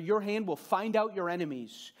says here, your hand will find out your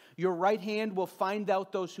enemies. Your right hand will find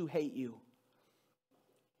out those who hate you.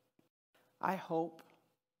 I hope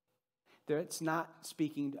that it's not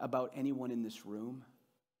speaking about anyone in this room.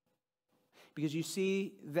 Because you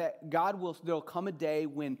see that there'll come a day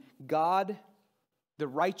when God, the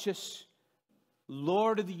righteous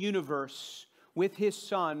Lord of the universe, with his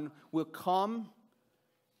Son, will come.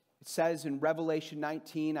 It says in Revelation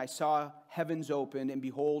 19, I saw heavens open, and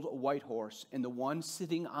behold, a white horse. And the one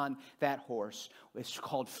sitting on that horse is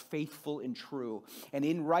called Faithful and True. And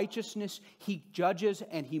in righteousness, he judges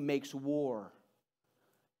and he makes war.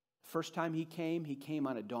 First time he came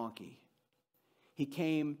on a donkey. He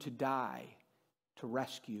came to die, to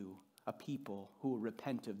rescue a people who will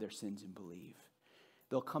repent of their sins and believe.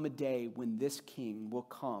 There'll come a day when this king will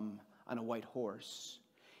come on a white horse.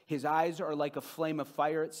 His eyes are like a flame of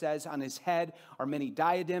fire, it says. On his head are many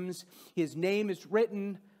diadems. His name is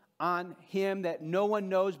written on him that no one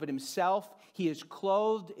knows but himself. He is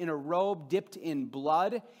clothed in a robe dipped in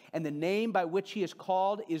blood, and the name by which he is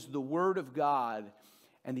called is the Word of God.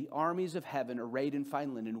 And the armies of heaven, arrayed in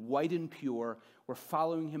fine linen, white and pure, were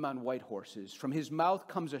following him on white horses. From his mouth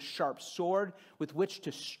comes a sharp sword with which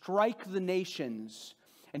to strike the nations,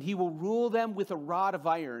 and he will rule them with a rod of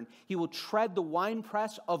iron. He will tread the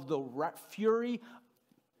winepress of the fury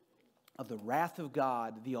of the wrath of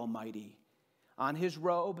God the Almighty. On his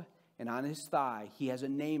robe and on his thigh he has a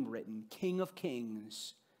name written, King of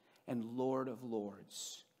Kings and Lord of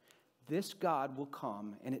Lords. This God will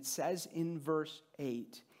come, and it says in verse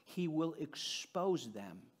 8, he will expose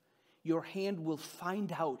them. Your hand will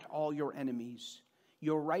find out all your enemies.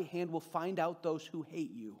 Your right hand will find out those who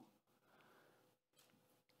hate you.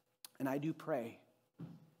 And I do pray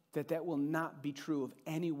that that will not be true of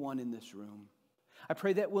anyone in this room. I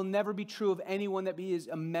pray that will never be true of anyone that is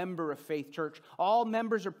a member of Faith Church. All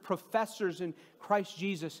members are professors in Christ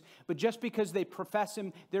Jesus. But just because they profess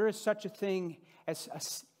him, there is such a thing as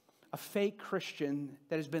a fake Christian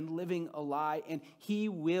that has been living a lie. And he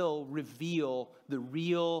will reveal the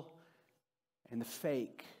real and the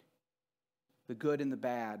fake, the good and the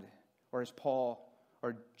bad. Or as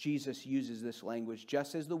Jesus uses this language,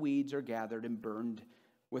 just as the weeds are gathered and burned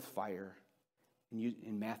with fire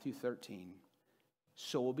in Matthew 13,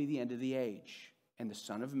 so will be the end of the age. And the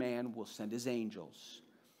Son of Man will send his angels,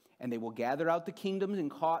 and they will gather out the kingdoms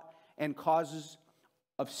and causes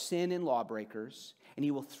of sin and lawbreakers, and he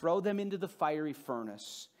will throw them into the fiery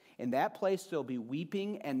furnace. In that place there will be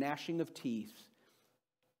weeping and gnashing of teeth.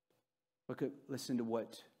 Listen to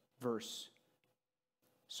what verse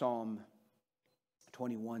Psalm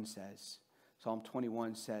 21 says. Psalm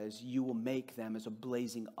 21 says, you will make them as a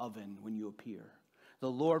blazing oven when you appear. The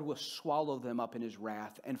Lord will swallow them up in his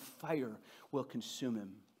wrath, and fire will consume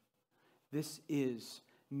him. This is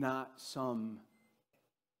not some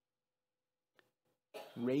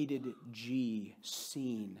rated G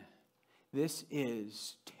scene. This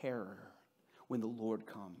is terror when the Lord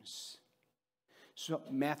comes. So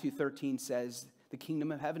Matthew 13 says, the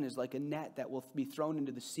kingdom of heaven is like a net that will be thrown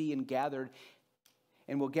into the sea and gathered,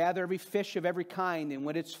 and will gather every fish of every kind. And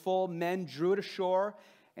when it's full, men drew it ashore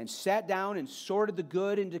and sat down and sorted the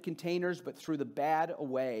good into containers, but threw the bad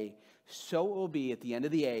away. So it will be at the end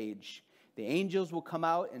of the age. The angels will come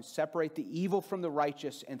out and separate the evil from the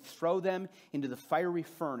righteous and throw them into the fiery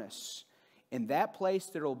furnace. In that place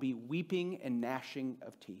there will be weeping and gnashing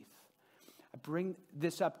of teeth. I bring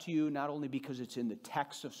this up to you not only because it's in the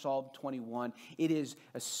text of Psalm 21. It is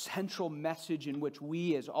a central message in which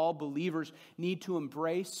we as all believers need to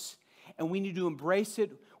embrace. And we need to embrace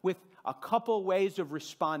it with a couple ways of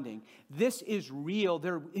responding. This is real.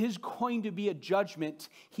 There is going to be a judgment.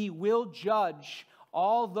 He will judge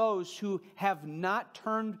all those who have not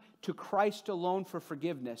turned to Christ alone for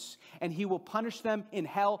forgiveness. And he will punish them in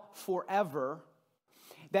hell forever.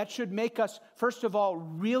 That should make us, first of all,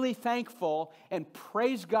 really thankful and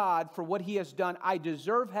praise God for what he has done. I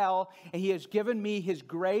deserve hell, and he has given me his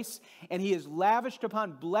grace, and he has lavished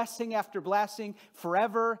upon blessing after blessing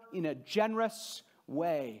forever in a generous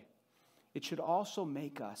way. It should also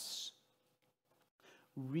make us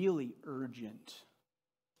really urgent.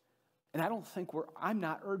 And I don't think I'm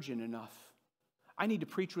not urgent enough. I need to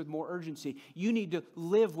preach with more urgency. You need to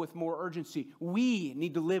live with more urgency. We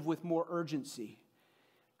need to live with more urgency.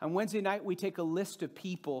 On Wednesday night, we take a list of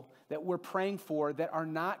people that we're praying for that are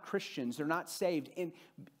not Christians. They're not saved. And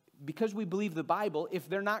because we believe the Bible, if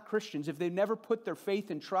they're not Christians, if they've never put their faith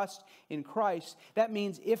and trust in Christ, that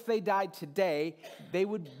means if they died today, they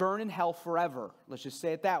would burn in hell forever. Let's just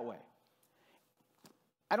say it that way.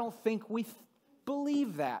 I don't think we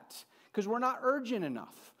believe that because we're not urgent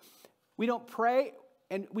enough. We don't pray,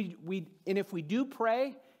 and and if we do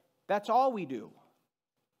pray, that's all we do.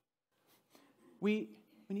 We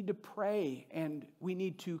need to pray, and we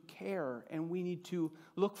need to care, and we need to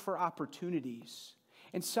look for opportunities.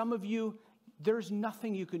 And some of you, there's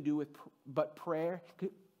nothing you can do but prayer,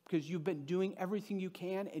 because you've been doing everything you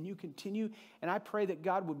can and you continue. And I pray that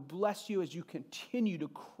God would bless you as you continue to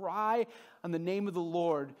cry on the name of the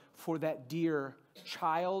Lord for that dear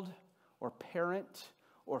child or parent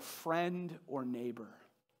or friend or neighbor.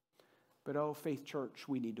 But oh, Faith Church,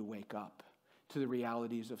 we need to wake up to the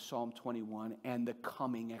realities of Psalm 21 and the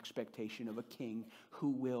coming expectation of a king who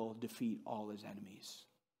will defeat all his enemies.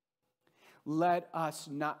 Let us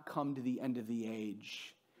not come to the end of the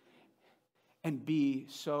age and be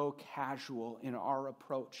so casual in our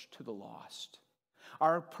approach to the lost,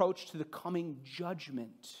 our approach to the coming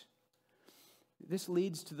judgment. This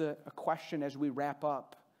leads to a question as we wrap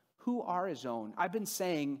up. Who are his own? I've been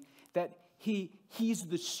saying that he's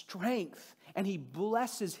the strength and he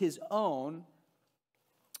blesses his own,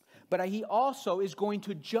 but he also is going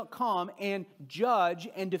to come and judge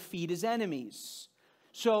and defeat his enemies.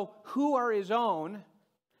 So who are his own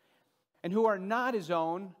and who are not his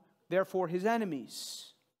own, therefore his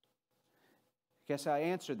enemies? I guess I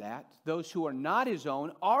answered that. Those who are not his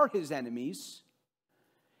own are his enemies,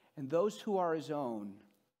 and those who are his own,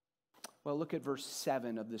 well, look at verse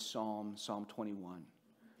 7 of this psalm, Psalm 21.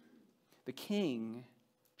 The king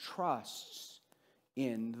trusts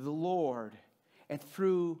in the Lord, and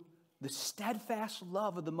through the steadfast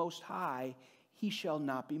love of the Most High, he shall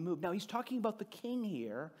not be moved. Now, he's talking about the king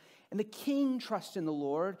here, and the king trusts in the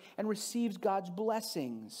Lord and receives God's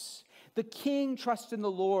blessings. The king trusts in the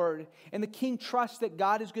Lord, and the king trusts that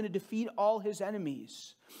God is going to defeat all his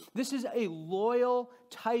enemies. This is a loyal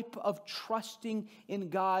type of trusting in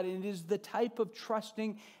God, and it is the type of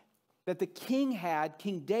trusting that the king had,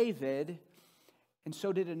 King David, and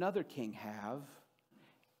so did another king have,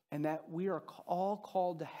 and that we are all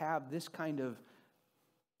called to have this kind of,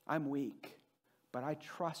 I'm weak, but I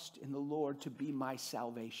trust in the Lord to be my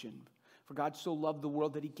salvation. For God so loved the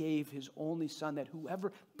world that he gave his only son, that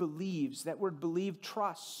whoever believes, that word believe,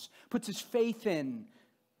 trusts, puts his faith in,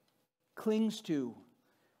 clings to.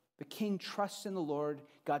 The king trusts in the Lord.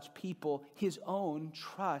 God's people, his own,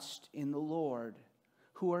 trust in the Lord.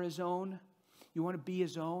 Who are his own? You want to be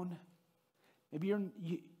his own? Maybe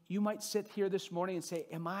you might sit here this morning and say,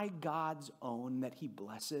 am I God's own that he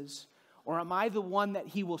blesses? Or am I the one that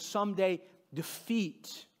he will someday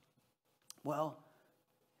defeat? Well,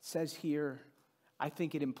 it says here, I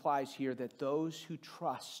think it implies here that those who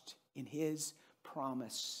trust in his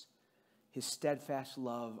promise, his steadfast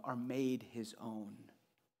love, are made his own.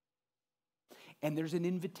 And there's an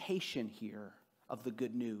invitation here of the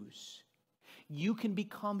good news. You can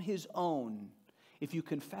become his own if you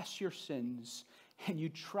confess your sins and you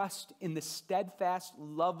trust in the steadfast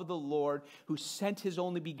love of the Lord, who sent his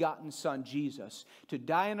only begotten Son, Jesus, to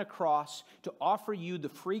die on a cross to offer you the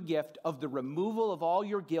free gift of the removal of all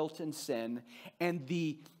your guilt and sin, and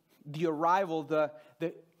the arrival, the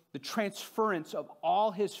transference of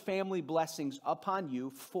all his family blessings upon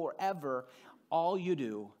you forever. All you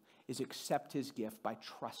do is accept his gift by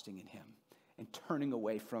trusting in him and turning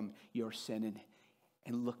away from your sin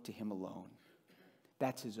and look to him alone.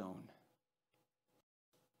 That's his own.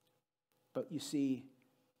 But you see,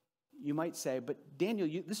 you might say, but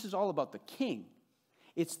Daniel, this is all about the king.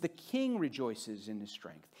 It's the king rejoices in his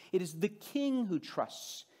strength. It is the king who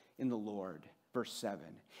trusts in the Lord, verse 7.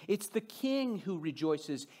 It's the king who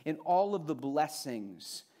rejoices in all of the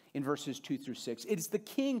blessings in verses 2 through 6. It is the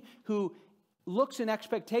king who looks in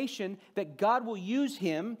expectation that God will use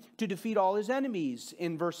him to defeat all his enemies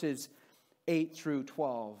in verses 8 through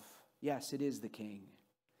 12. Yes, it is the king.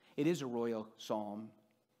 It is a royal psalm.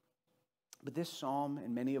 But this psalm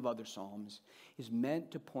and many of other psalms is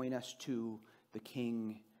meant to point us to the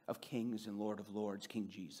King of Kings and Lord of Lords, King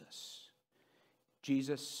Jesus.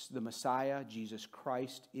 Jesus, the Messiah, Jesus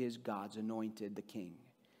Christ, is God's anointed, the King.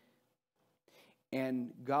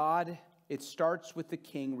 And God, it starts with the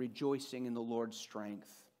King rejoicing in the Lord's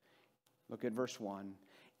strength. Look at verse 1.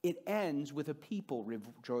 It ends with a people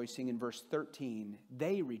rejoicing in verse 13.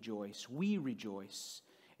 They rejoice, we rejoice.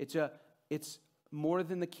 It's more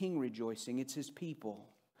than the king rejoicing, it's his people,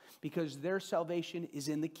 because their salvation is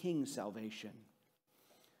in the king's salvation.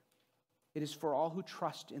 It is for all who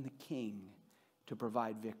trust in the king to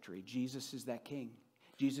provide victory. Jesus is that king.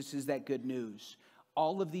 Jesus is that good news.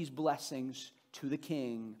 All of these blessings to the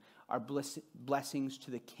king are blessings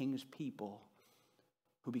to the king's people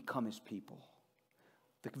who become his people.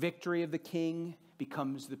 The victory of the king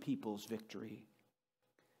becomes the people's victory.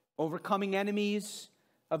 Overcoming enemies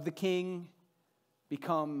of the king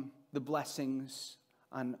become the blessings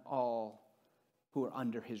on all who are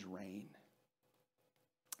under his reign.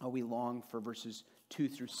 Oh, we long for verses 2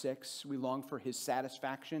 through 6. We long for his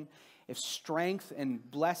satisfaction. of strength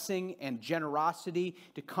and blessing and generosity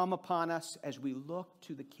to come upon us as we look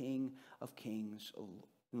to the King of Kings and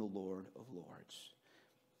the Lord of Lords.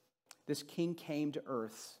 This King came to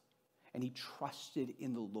earth and he trusted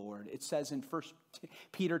in the Lord. It says in 1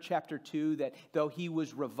 Peter chapter 2 that though he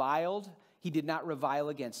was reviled, he did not revile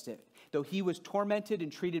against it. Though he was tormented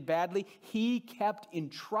and treated badly, he kept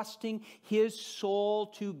entrusting his soul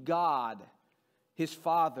to God, his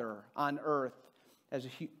Father on earth,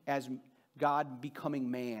 as God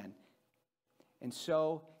becoming man. And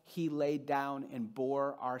so he laid down and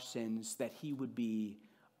bore our sins that he would be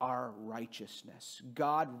our righteousness.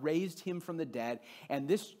 God raised him from the dead, and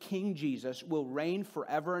this King Jesus will reign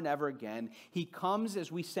forever and ever again. He comes,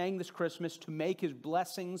 as we sang this Christmas, to make his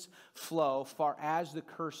blessings flow far as the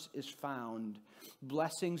curse is found.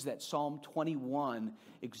 Blessings that Psalm 21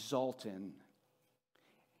 exult in.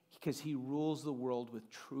 Because he rules the world with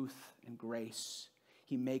truth and grace.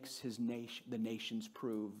 He makes the nations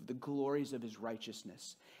prove the glories of his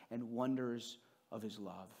righteousness and wonders of his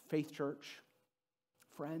love. Faith Church,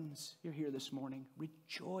 friends, you're here this morning.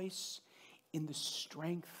 Rejoice in the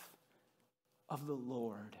strength of the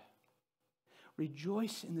Lord.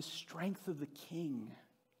 Rejoice in the strength of the King.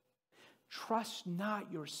 Trust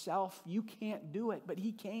not yourself. You can't do it, but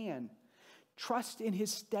he can. Trust in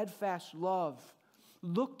his steadfast love.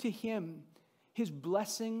 Look to him. His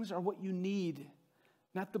blessings are what you need,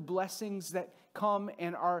 not the blessings that come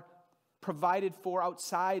and are provided for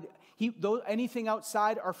outside. Anything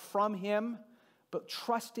outside are from him. But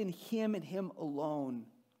trust in him and him alone.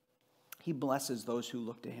 He blesses those who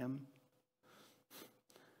look to him.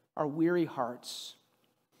 Our weary hearts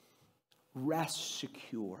rest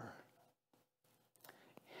secure.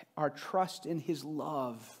 Our trust in his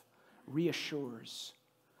love reassures.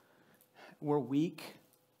 We're weak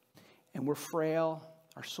and we're frail.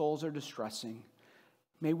 Our souls are distressing.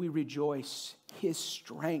 May we rejoice. His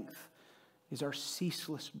strength is our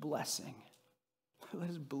ceaseless blessing. Let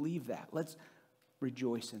us believe that. Let's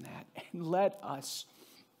rejoice in that. And let us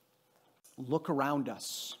look around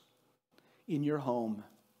us in your home,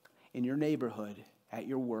 in your neighborhood, at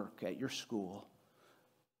your work, at your school,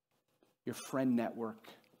 your friend network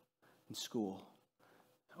in school.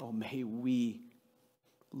 Oh, may we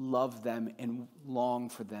love them and long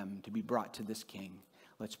for them to be brought to this King.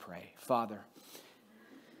 Let's pray. Father,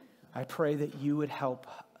 I pray that you would help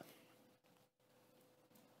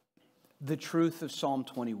the truth of Psalm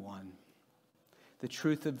 21. The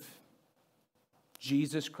truth of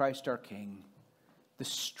Jesus Christ our King, the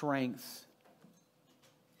strength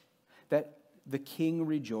that the King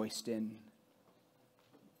rejoiced in.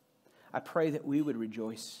 I pray that we would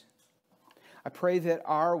rejoice. I pray that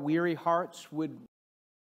our weary hearts would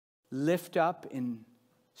lift up in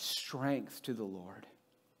strength to the Lord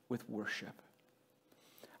with worship.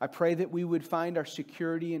 I pray that we would find our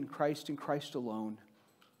security in Christ and Christ alone.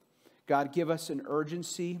 God, give us an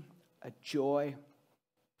urgency, a joy.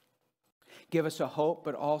 Give us a hope,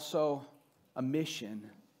 but also a mission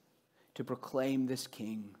to proclaim this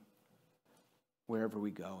King wherever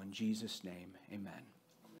we go. In Jesus' name, amen.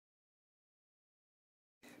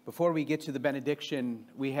 Before we get to the benediction,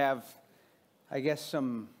 we have, I guess,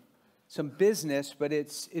 some business, but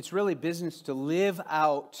it's really business to live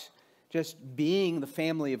out just being the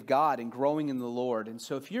family of God and growing in the Lord. And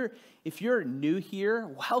so if you're new here,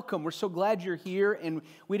 welcome. We're so glad you're here, and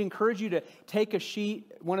we'd encourage you to take a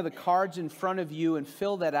sheet, one of the cards in front of you, and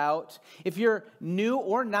fill that out. If you're new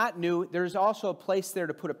or not new, there's also a place there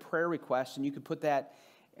to put a prayer request, and you could put that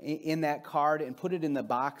in that card and put it in the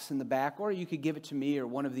box in the back, or you could give it to me or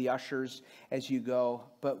one of the ushers as you go.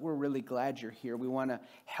 But we're really glad you're here. We want to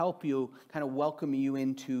help you, kind of welcome you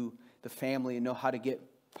into the family and know how to get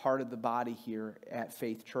part of the body here at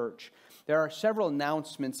Faith Church. There are several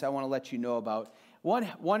announcements I want to let you know about.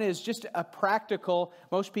 One is just a practical.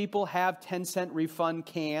 Most people have 10-cent refund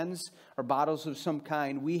cans or bottles of some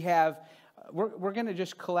kind. We're going to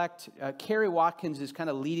just collect. Carrie Watkins is kind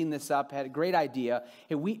of leading this up. Had a great idea.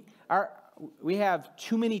 We have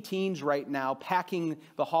too many teens right now packing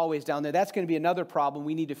the hallways down there. That's going to be another problem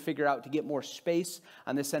we need to figure out to get more space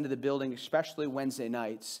on this end of the building, especially Wednesday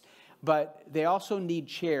nights. But they also need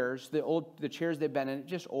chairs. The chairs they've been in,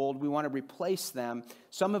 just old. We want to replace them.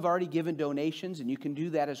 Some have already given donations, and you can do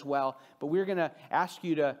that as well. But we're going to ask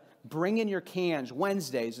you to bring in your cans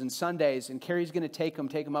Wednesdays and Sundays, and Carrie's going to take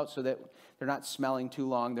them out so that they're not smelling too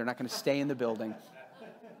long. They're not going to stay in the building.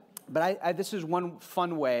 But this is one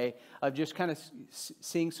fun way of just kind of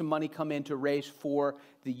seeing some money come in to raise for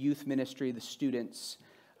the youth ministry, the students.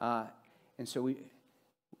 And so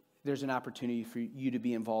there's an opportunity for you to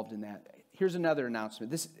be involved in that. Here's another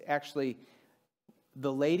announcement. This actually,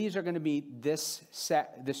 the ladies are going to meet this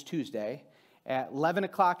Tuesday at 11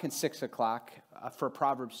 o'clock and 6 o'clock for a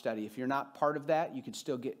Proverbs study. If you're not part of that, you can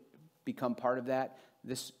still become part of that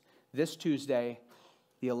this Tuesday,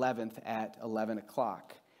 the 11th at 11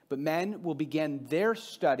 o'clock. But men will begin their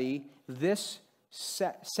study this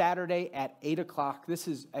Saturday at 8 o'clock. This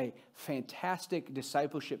is a fantastic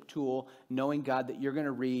discipleship tool, knowing God, that you're going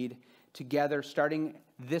to read together starting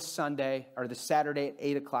this Sunday or the Saturday at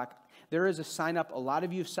 8 o'clock. There is a sign up. A lot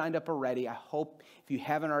of you have signed up already. I hope if you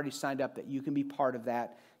haven't already signed up that you can be part of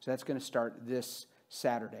that. So that's going to start this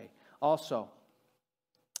Saturday. Also,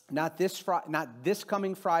 not this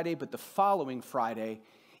coming Friday, but the following Friday,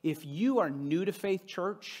 if you are new to Faith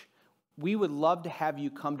Church, we would love to have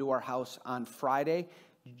you come to our house on Friday,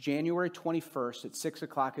 January 21st at 6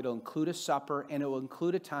 o'clock. It'll include a supper, and it will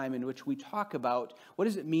include a time in which we talk about what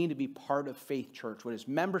does it mean to be part of Faith Church? What is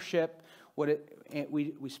membership?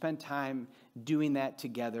 We spend time doing that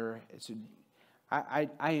together.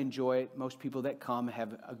 I enjoy it. Most people that come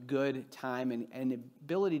have a good time and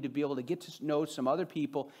ability to be able to get to know some other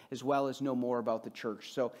people as well as know more about the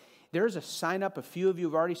church. So there's a sign up. A few of you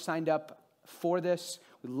have already signed up for this.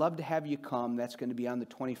 We'd love to have you come. That's going to be on the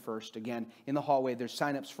 21st. Again, in the hallway, there's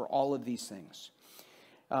sign-ups for all of these things.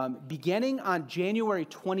 Beginning on January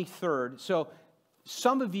 23rd, so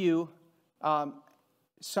some of you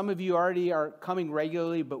already are coming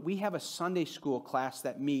regularly, but we have a Sunday school class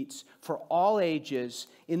that meets for all ages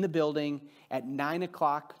in the building at 9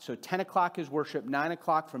 o'clock. So 10 o'clock is worship, 9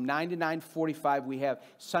 o'clock. From 9 to 9:45, we have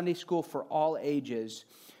Sunday school for all ages.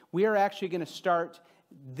 We are actually going to start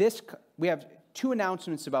this. We have two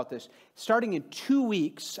announcements about this. Starting in 2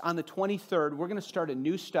 weeks, on the 23rd, we're going to start a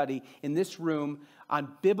new study in this room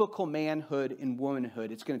on biblical manhood and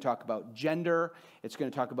womanhood. It's going to talk about gender. It's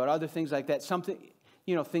going to talk about other things like that.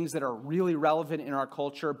 Things that are really relevant in our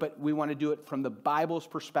culture, but we want to do it from the Bible's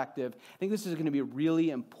perspective. I think this is going to be a really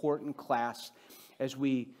important class as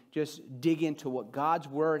we just dig into what God's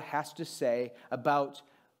Word has to say about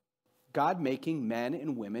God making men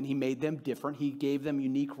and women. He made them different. He gave them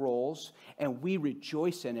unique roles, and we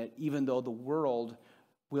rejoice in it, even though the world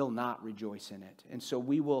will not rejoice in it. And so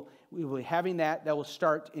we will be having that. That will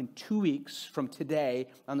start in 2 weeks from today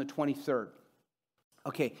on the 23rd.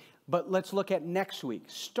 Okay, but let's look at next week.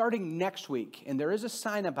 Starting next week, and there is a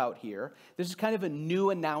sign up out here. This is kind of a new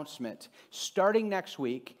announcement. Starting next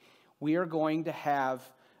week, we are going to have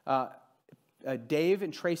Dave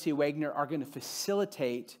and Tracy Wagner are going to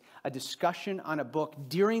facilitate a discussion on a book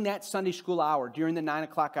during that Sunday school hour, during the 9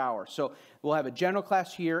 o'clock hour. So we'll have a general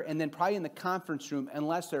class here, and then probably in the conference room,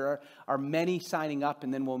 unless there are many signing up,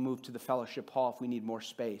 and then we'll move to the fellowship hall if we need more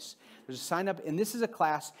space. There's a sign up, and this is a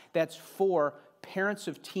class that's for parents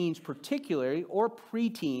of teens particularly, or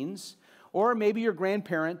preteens, or maybe you're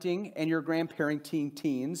grandparenting and you're grandparenting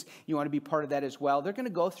teens. You want to be part of that as well. They're going to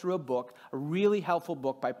go through a book, a really helpful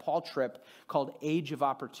book by Paul Tripp called Age of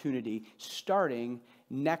Opportunity, starting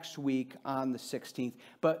next week on the 16th.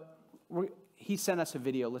 But he sent us a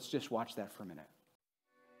video. Let's just watch that for a minute.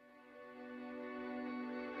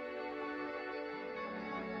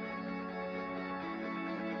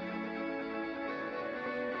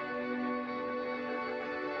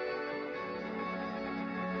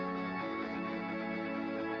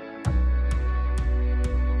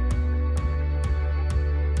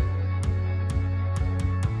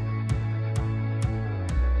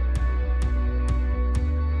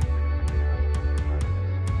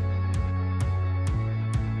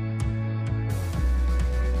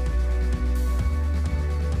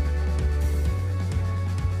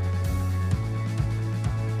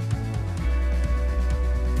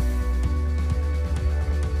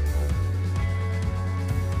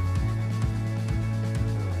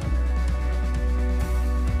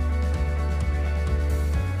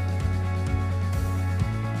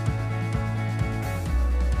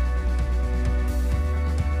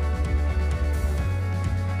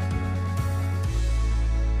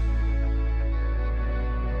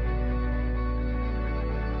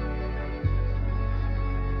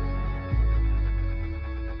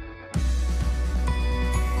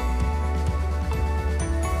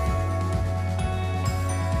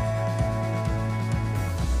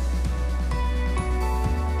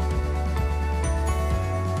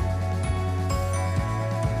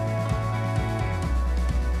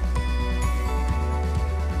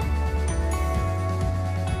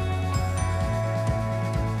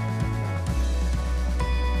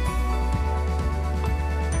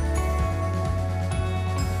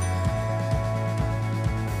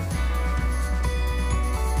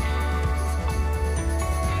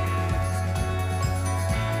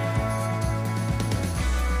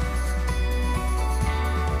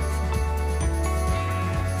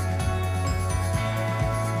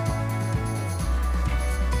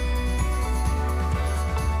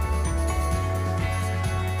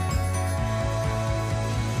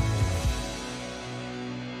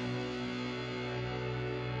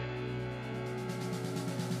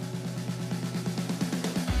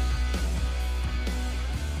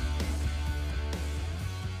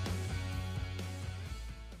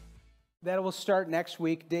 That will start next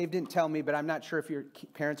week. Dave didn't tell me, but I'm not sure if your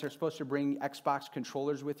parents are supposed to bring Xbox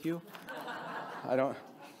controllers with you. I don't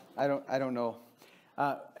know.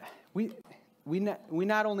 We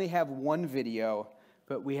not only have one video,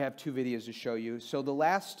 but we have two videos to show you. So the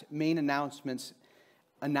last main announcement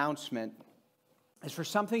is for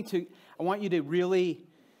something I want you to really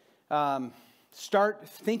start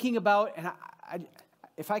thinking about, and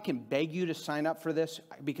if I can beg you to sign up for this,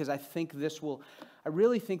 because I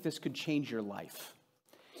really think this could change your life.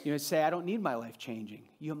 You know, say, I don't need my life changing.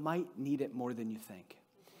 You might need it more than you think.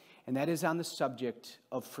 And that is on the subject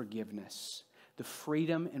of forgiveness, the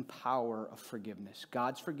freedom and power of forgiveness,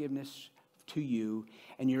 God's forgiveness to you,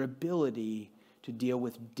 and your ability to deal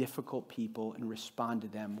with difficult people and respond to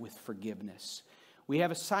them with forgiveness. We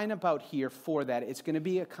have a sign up out here for that. It's going to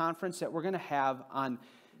be a conference that we're going to have on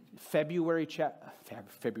February 19th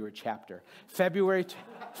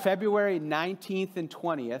and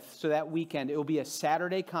 20th, so that weekend. It will be a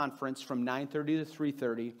Saturday conference from 9:30 to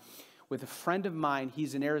 3:30 with a friend of mine.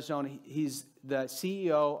 He's in Arizona. He's the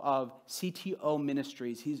CEO of CTO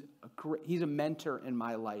Ministries. He's a mentor in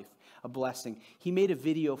my life, a blessing. He made a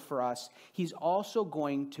video for us. He's also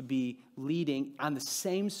going to be leading on the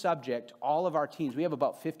same subject all of our teens. We have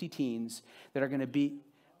about 50 teens that are going to be,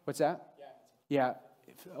 what's that? Yeah.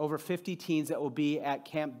 Over 50 teens that will be at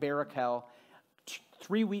Camp Barakel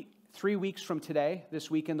 3 weeks from today.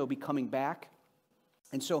 This weekend they'll be coming back,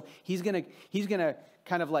 and so he's gonna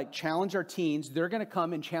kind of like challenge our teens. They're gonna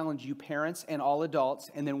come and challenge you parents and all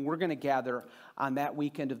adults, and then we're gonna gather on that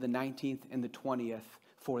weekend of the 19th and the 20th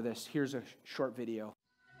for this. Here's a short video.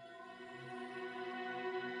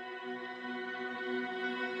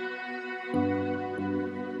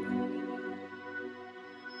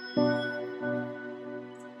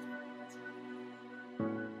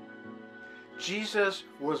 Jesus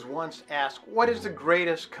was once asked, what is the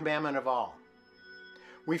greatest commandment of all?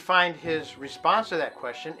 We find his response to that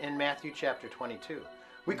question in Matthew chapter 22.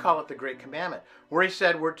 We call it the Great Commandment, where he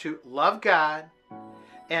said we're to love God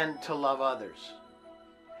and to love others.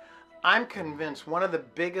 I'm convinced one of the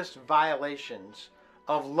biggest violations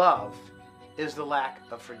of love is the lack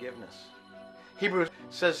of forgiveness. Hebrews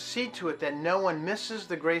says, see to it that no one misses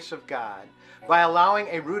the grace of God by allowing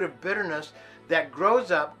a root of bitterness that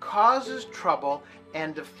grows up, causes trouble,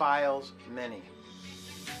 and defiles many.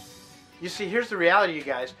 You see, here's the reality, you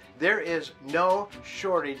guys. There is no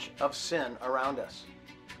shortage of sin around us.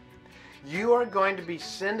 You are going to be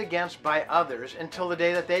sinned against by others until the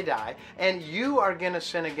day that they die, and you are going to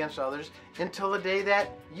sin against others until the day that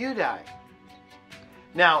you die.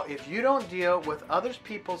 Now, if you don't deal with other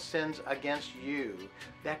people's sins against you,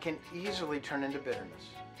 that can easily turn into bitterness.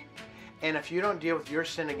 And if you don't deal with your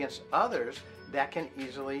sin against others, that can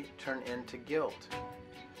easily turn into guilt.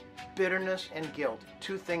 Bitterness and guilt,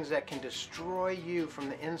 two things that can destroy you from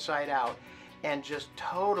the inside out and just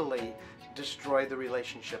totally destroy the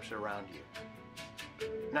relationships around you.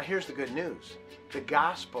 Now here's the good news. The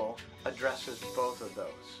gospel addresses both of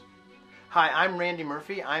those. Hi, I'm Randy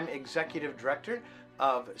Murphy. I'm Executive Director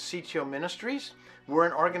of CTO Ministries. We're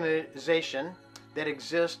an organization that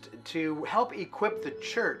exists to help equip the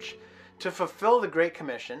church to fulfill the Great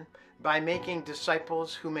Commission by making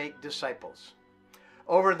disciples who make disciples.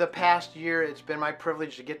 Over the past year, it's been my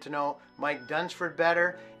privilege to get to know Mike Dunsford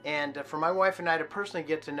better, and for my wife and I to personally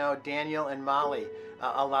get to know Daniel and Molly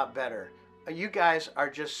a lot better. You guys are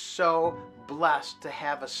just so blessed to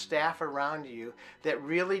have a staff around you that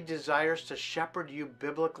really desires to shepherd you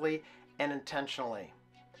biblically and intentionally.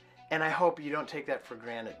 And I hope you don't take that for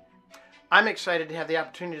granted. I'm excited to have the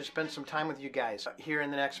opportunity to spend some time with you guys here in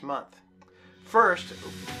the next month. First,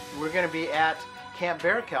 we're going to be at Camp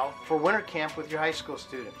Barakel for winter camp with your high school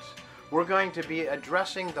students. We're going to be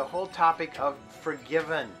addressing the whole topic of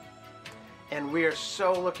forgiven, and we are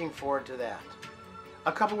so looking forward to that.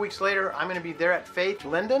 A couple weeks later, I'm going to be there at Faith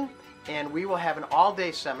Linden, and we will have an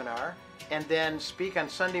all-day seminar and then speak on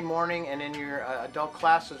Sunday morning and in your adult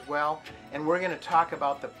class as well, and we're going to talk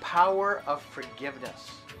about the power of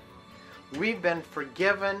forgiveness. We've been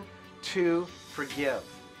forgiven to forgive.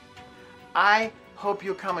 I hope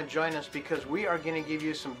you'll come and join us because we are going to give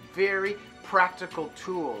you some very practical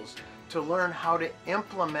tools to learn how to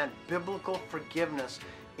implement biblical forgiveness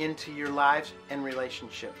into your lives and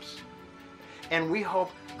relationships. And we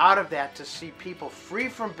hope out of that to see people free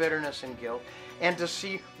from bitterness and guilt and to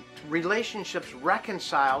see relationships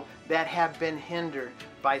reconciled that have been hindered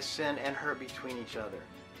by sin and hurt between each other.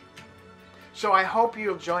 So I hope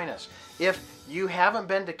you'll join us. If you haven't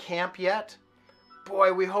been to camp yet,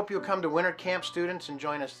 boy, we hope you'll come to winter camp, students, and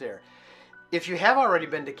join us there. If you have already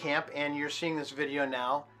been to camp and you're seeing this video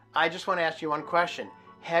now, I just want to ask you one question.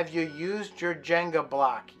 Have you used your Jenga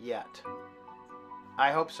block yet?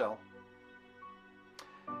 I hope so.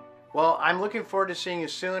 Well, I'm looking forward to seeing you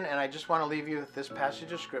soon, and I just want to leave you with this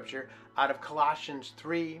passage of Scripture out of Colossians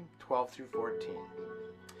 3:12 through 14.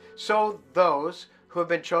 So those who have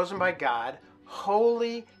been chosen by God,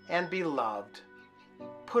 holy and beloved,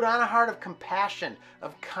 put on a heart of compassion,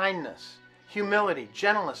 of kindness, humility,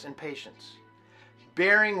 gentleness, and patience,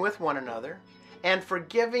 bearing with one another, and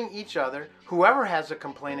forgiving each other, whoever has a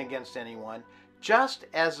complaint against anyone, just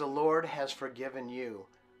as the Lord has forgiven you,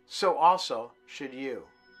 so also should you.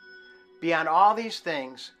 Beyond all these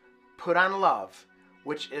things, put on love,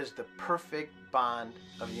 which is the perfect bond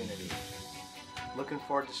of unity. Looking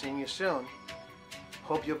forward to seeing you soon.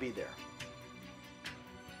 Hope you'll be there.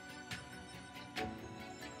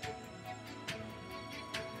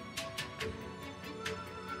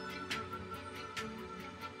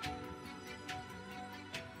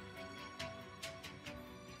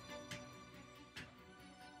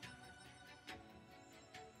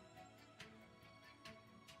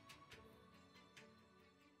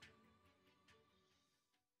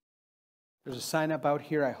 There's a sign up out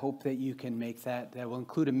here. I hope that you can make that. That will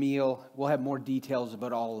include a meal. We'll have more details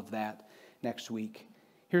about all of that next week.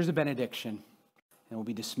 Here's a benediction, and we'll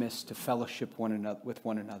be dismissed to fellowship with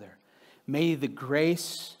one another. May the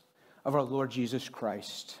grace of our Lord Jesus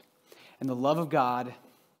Christ and the love of God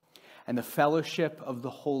and the fellowship of the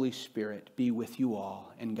Holy Spirit be with you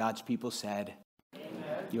all. And God's people said,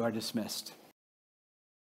 Amen. You are dismissed.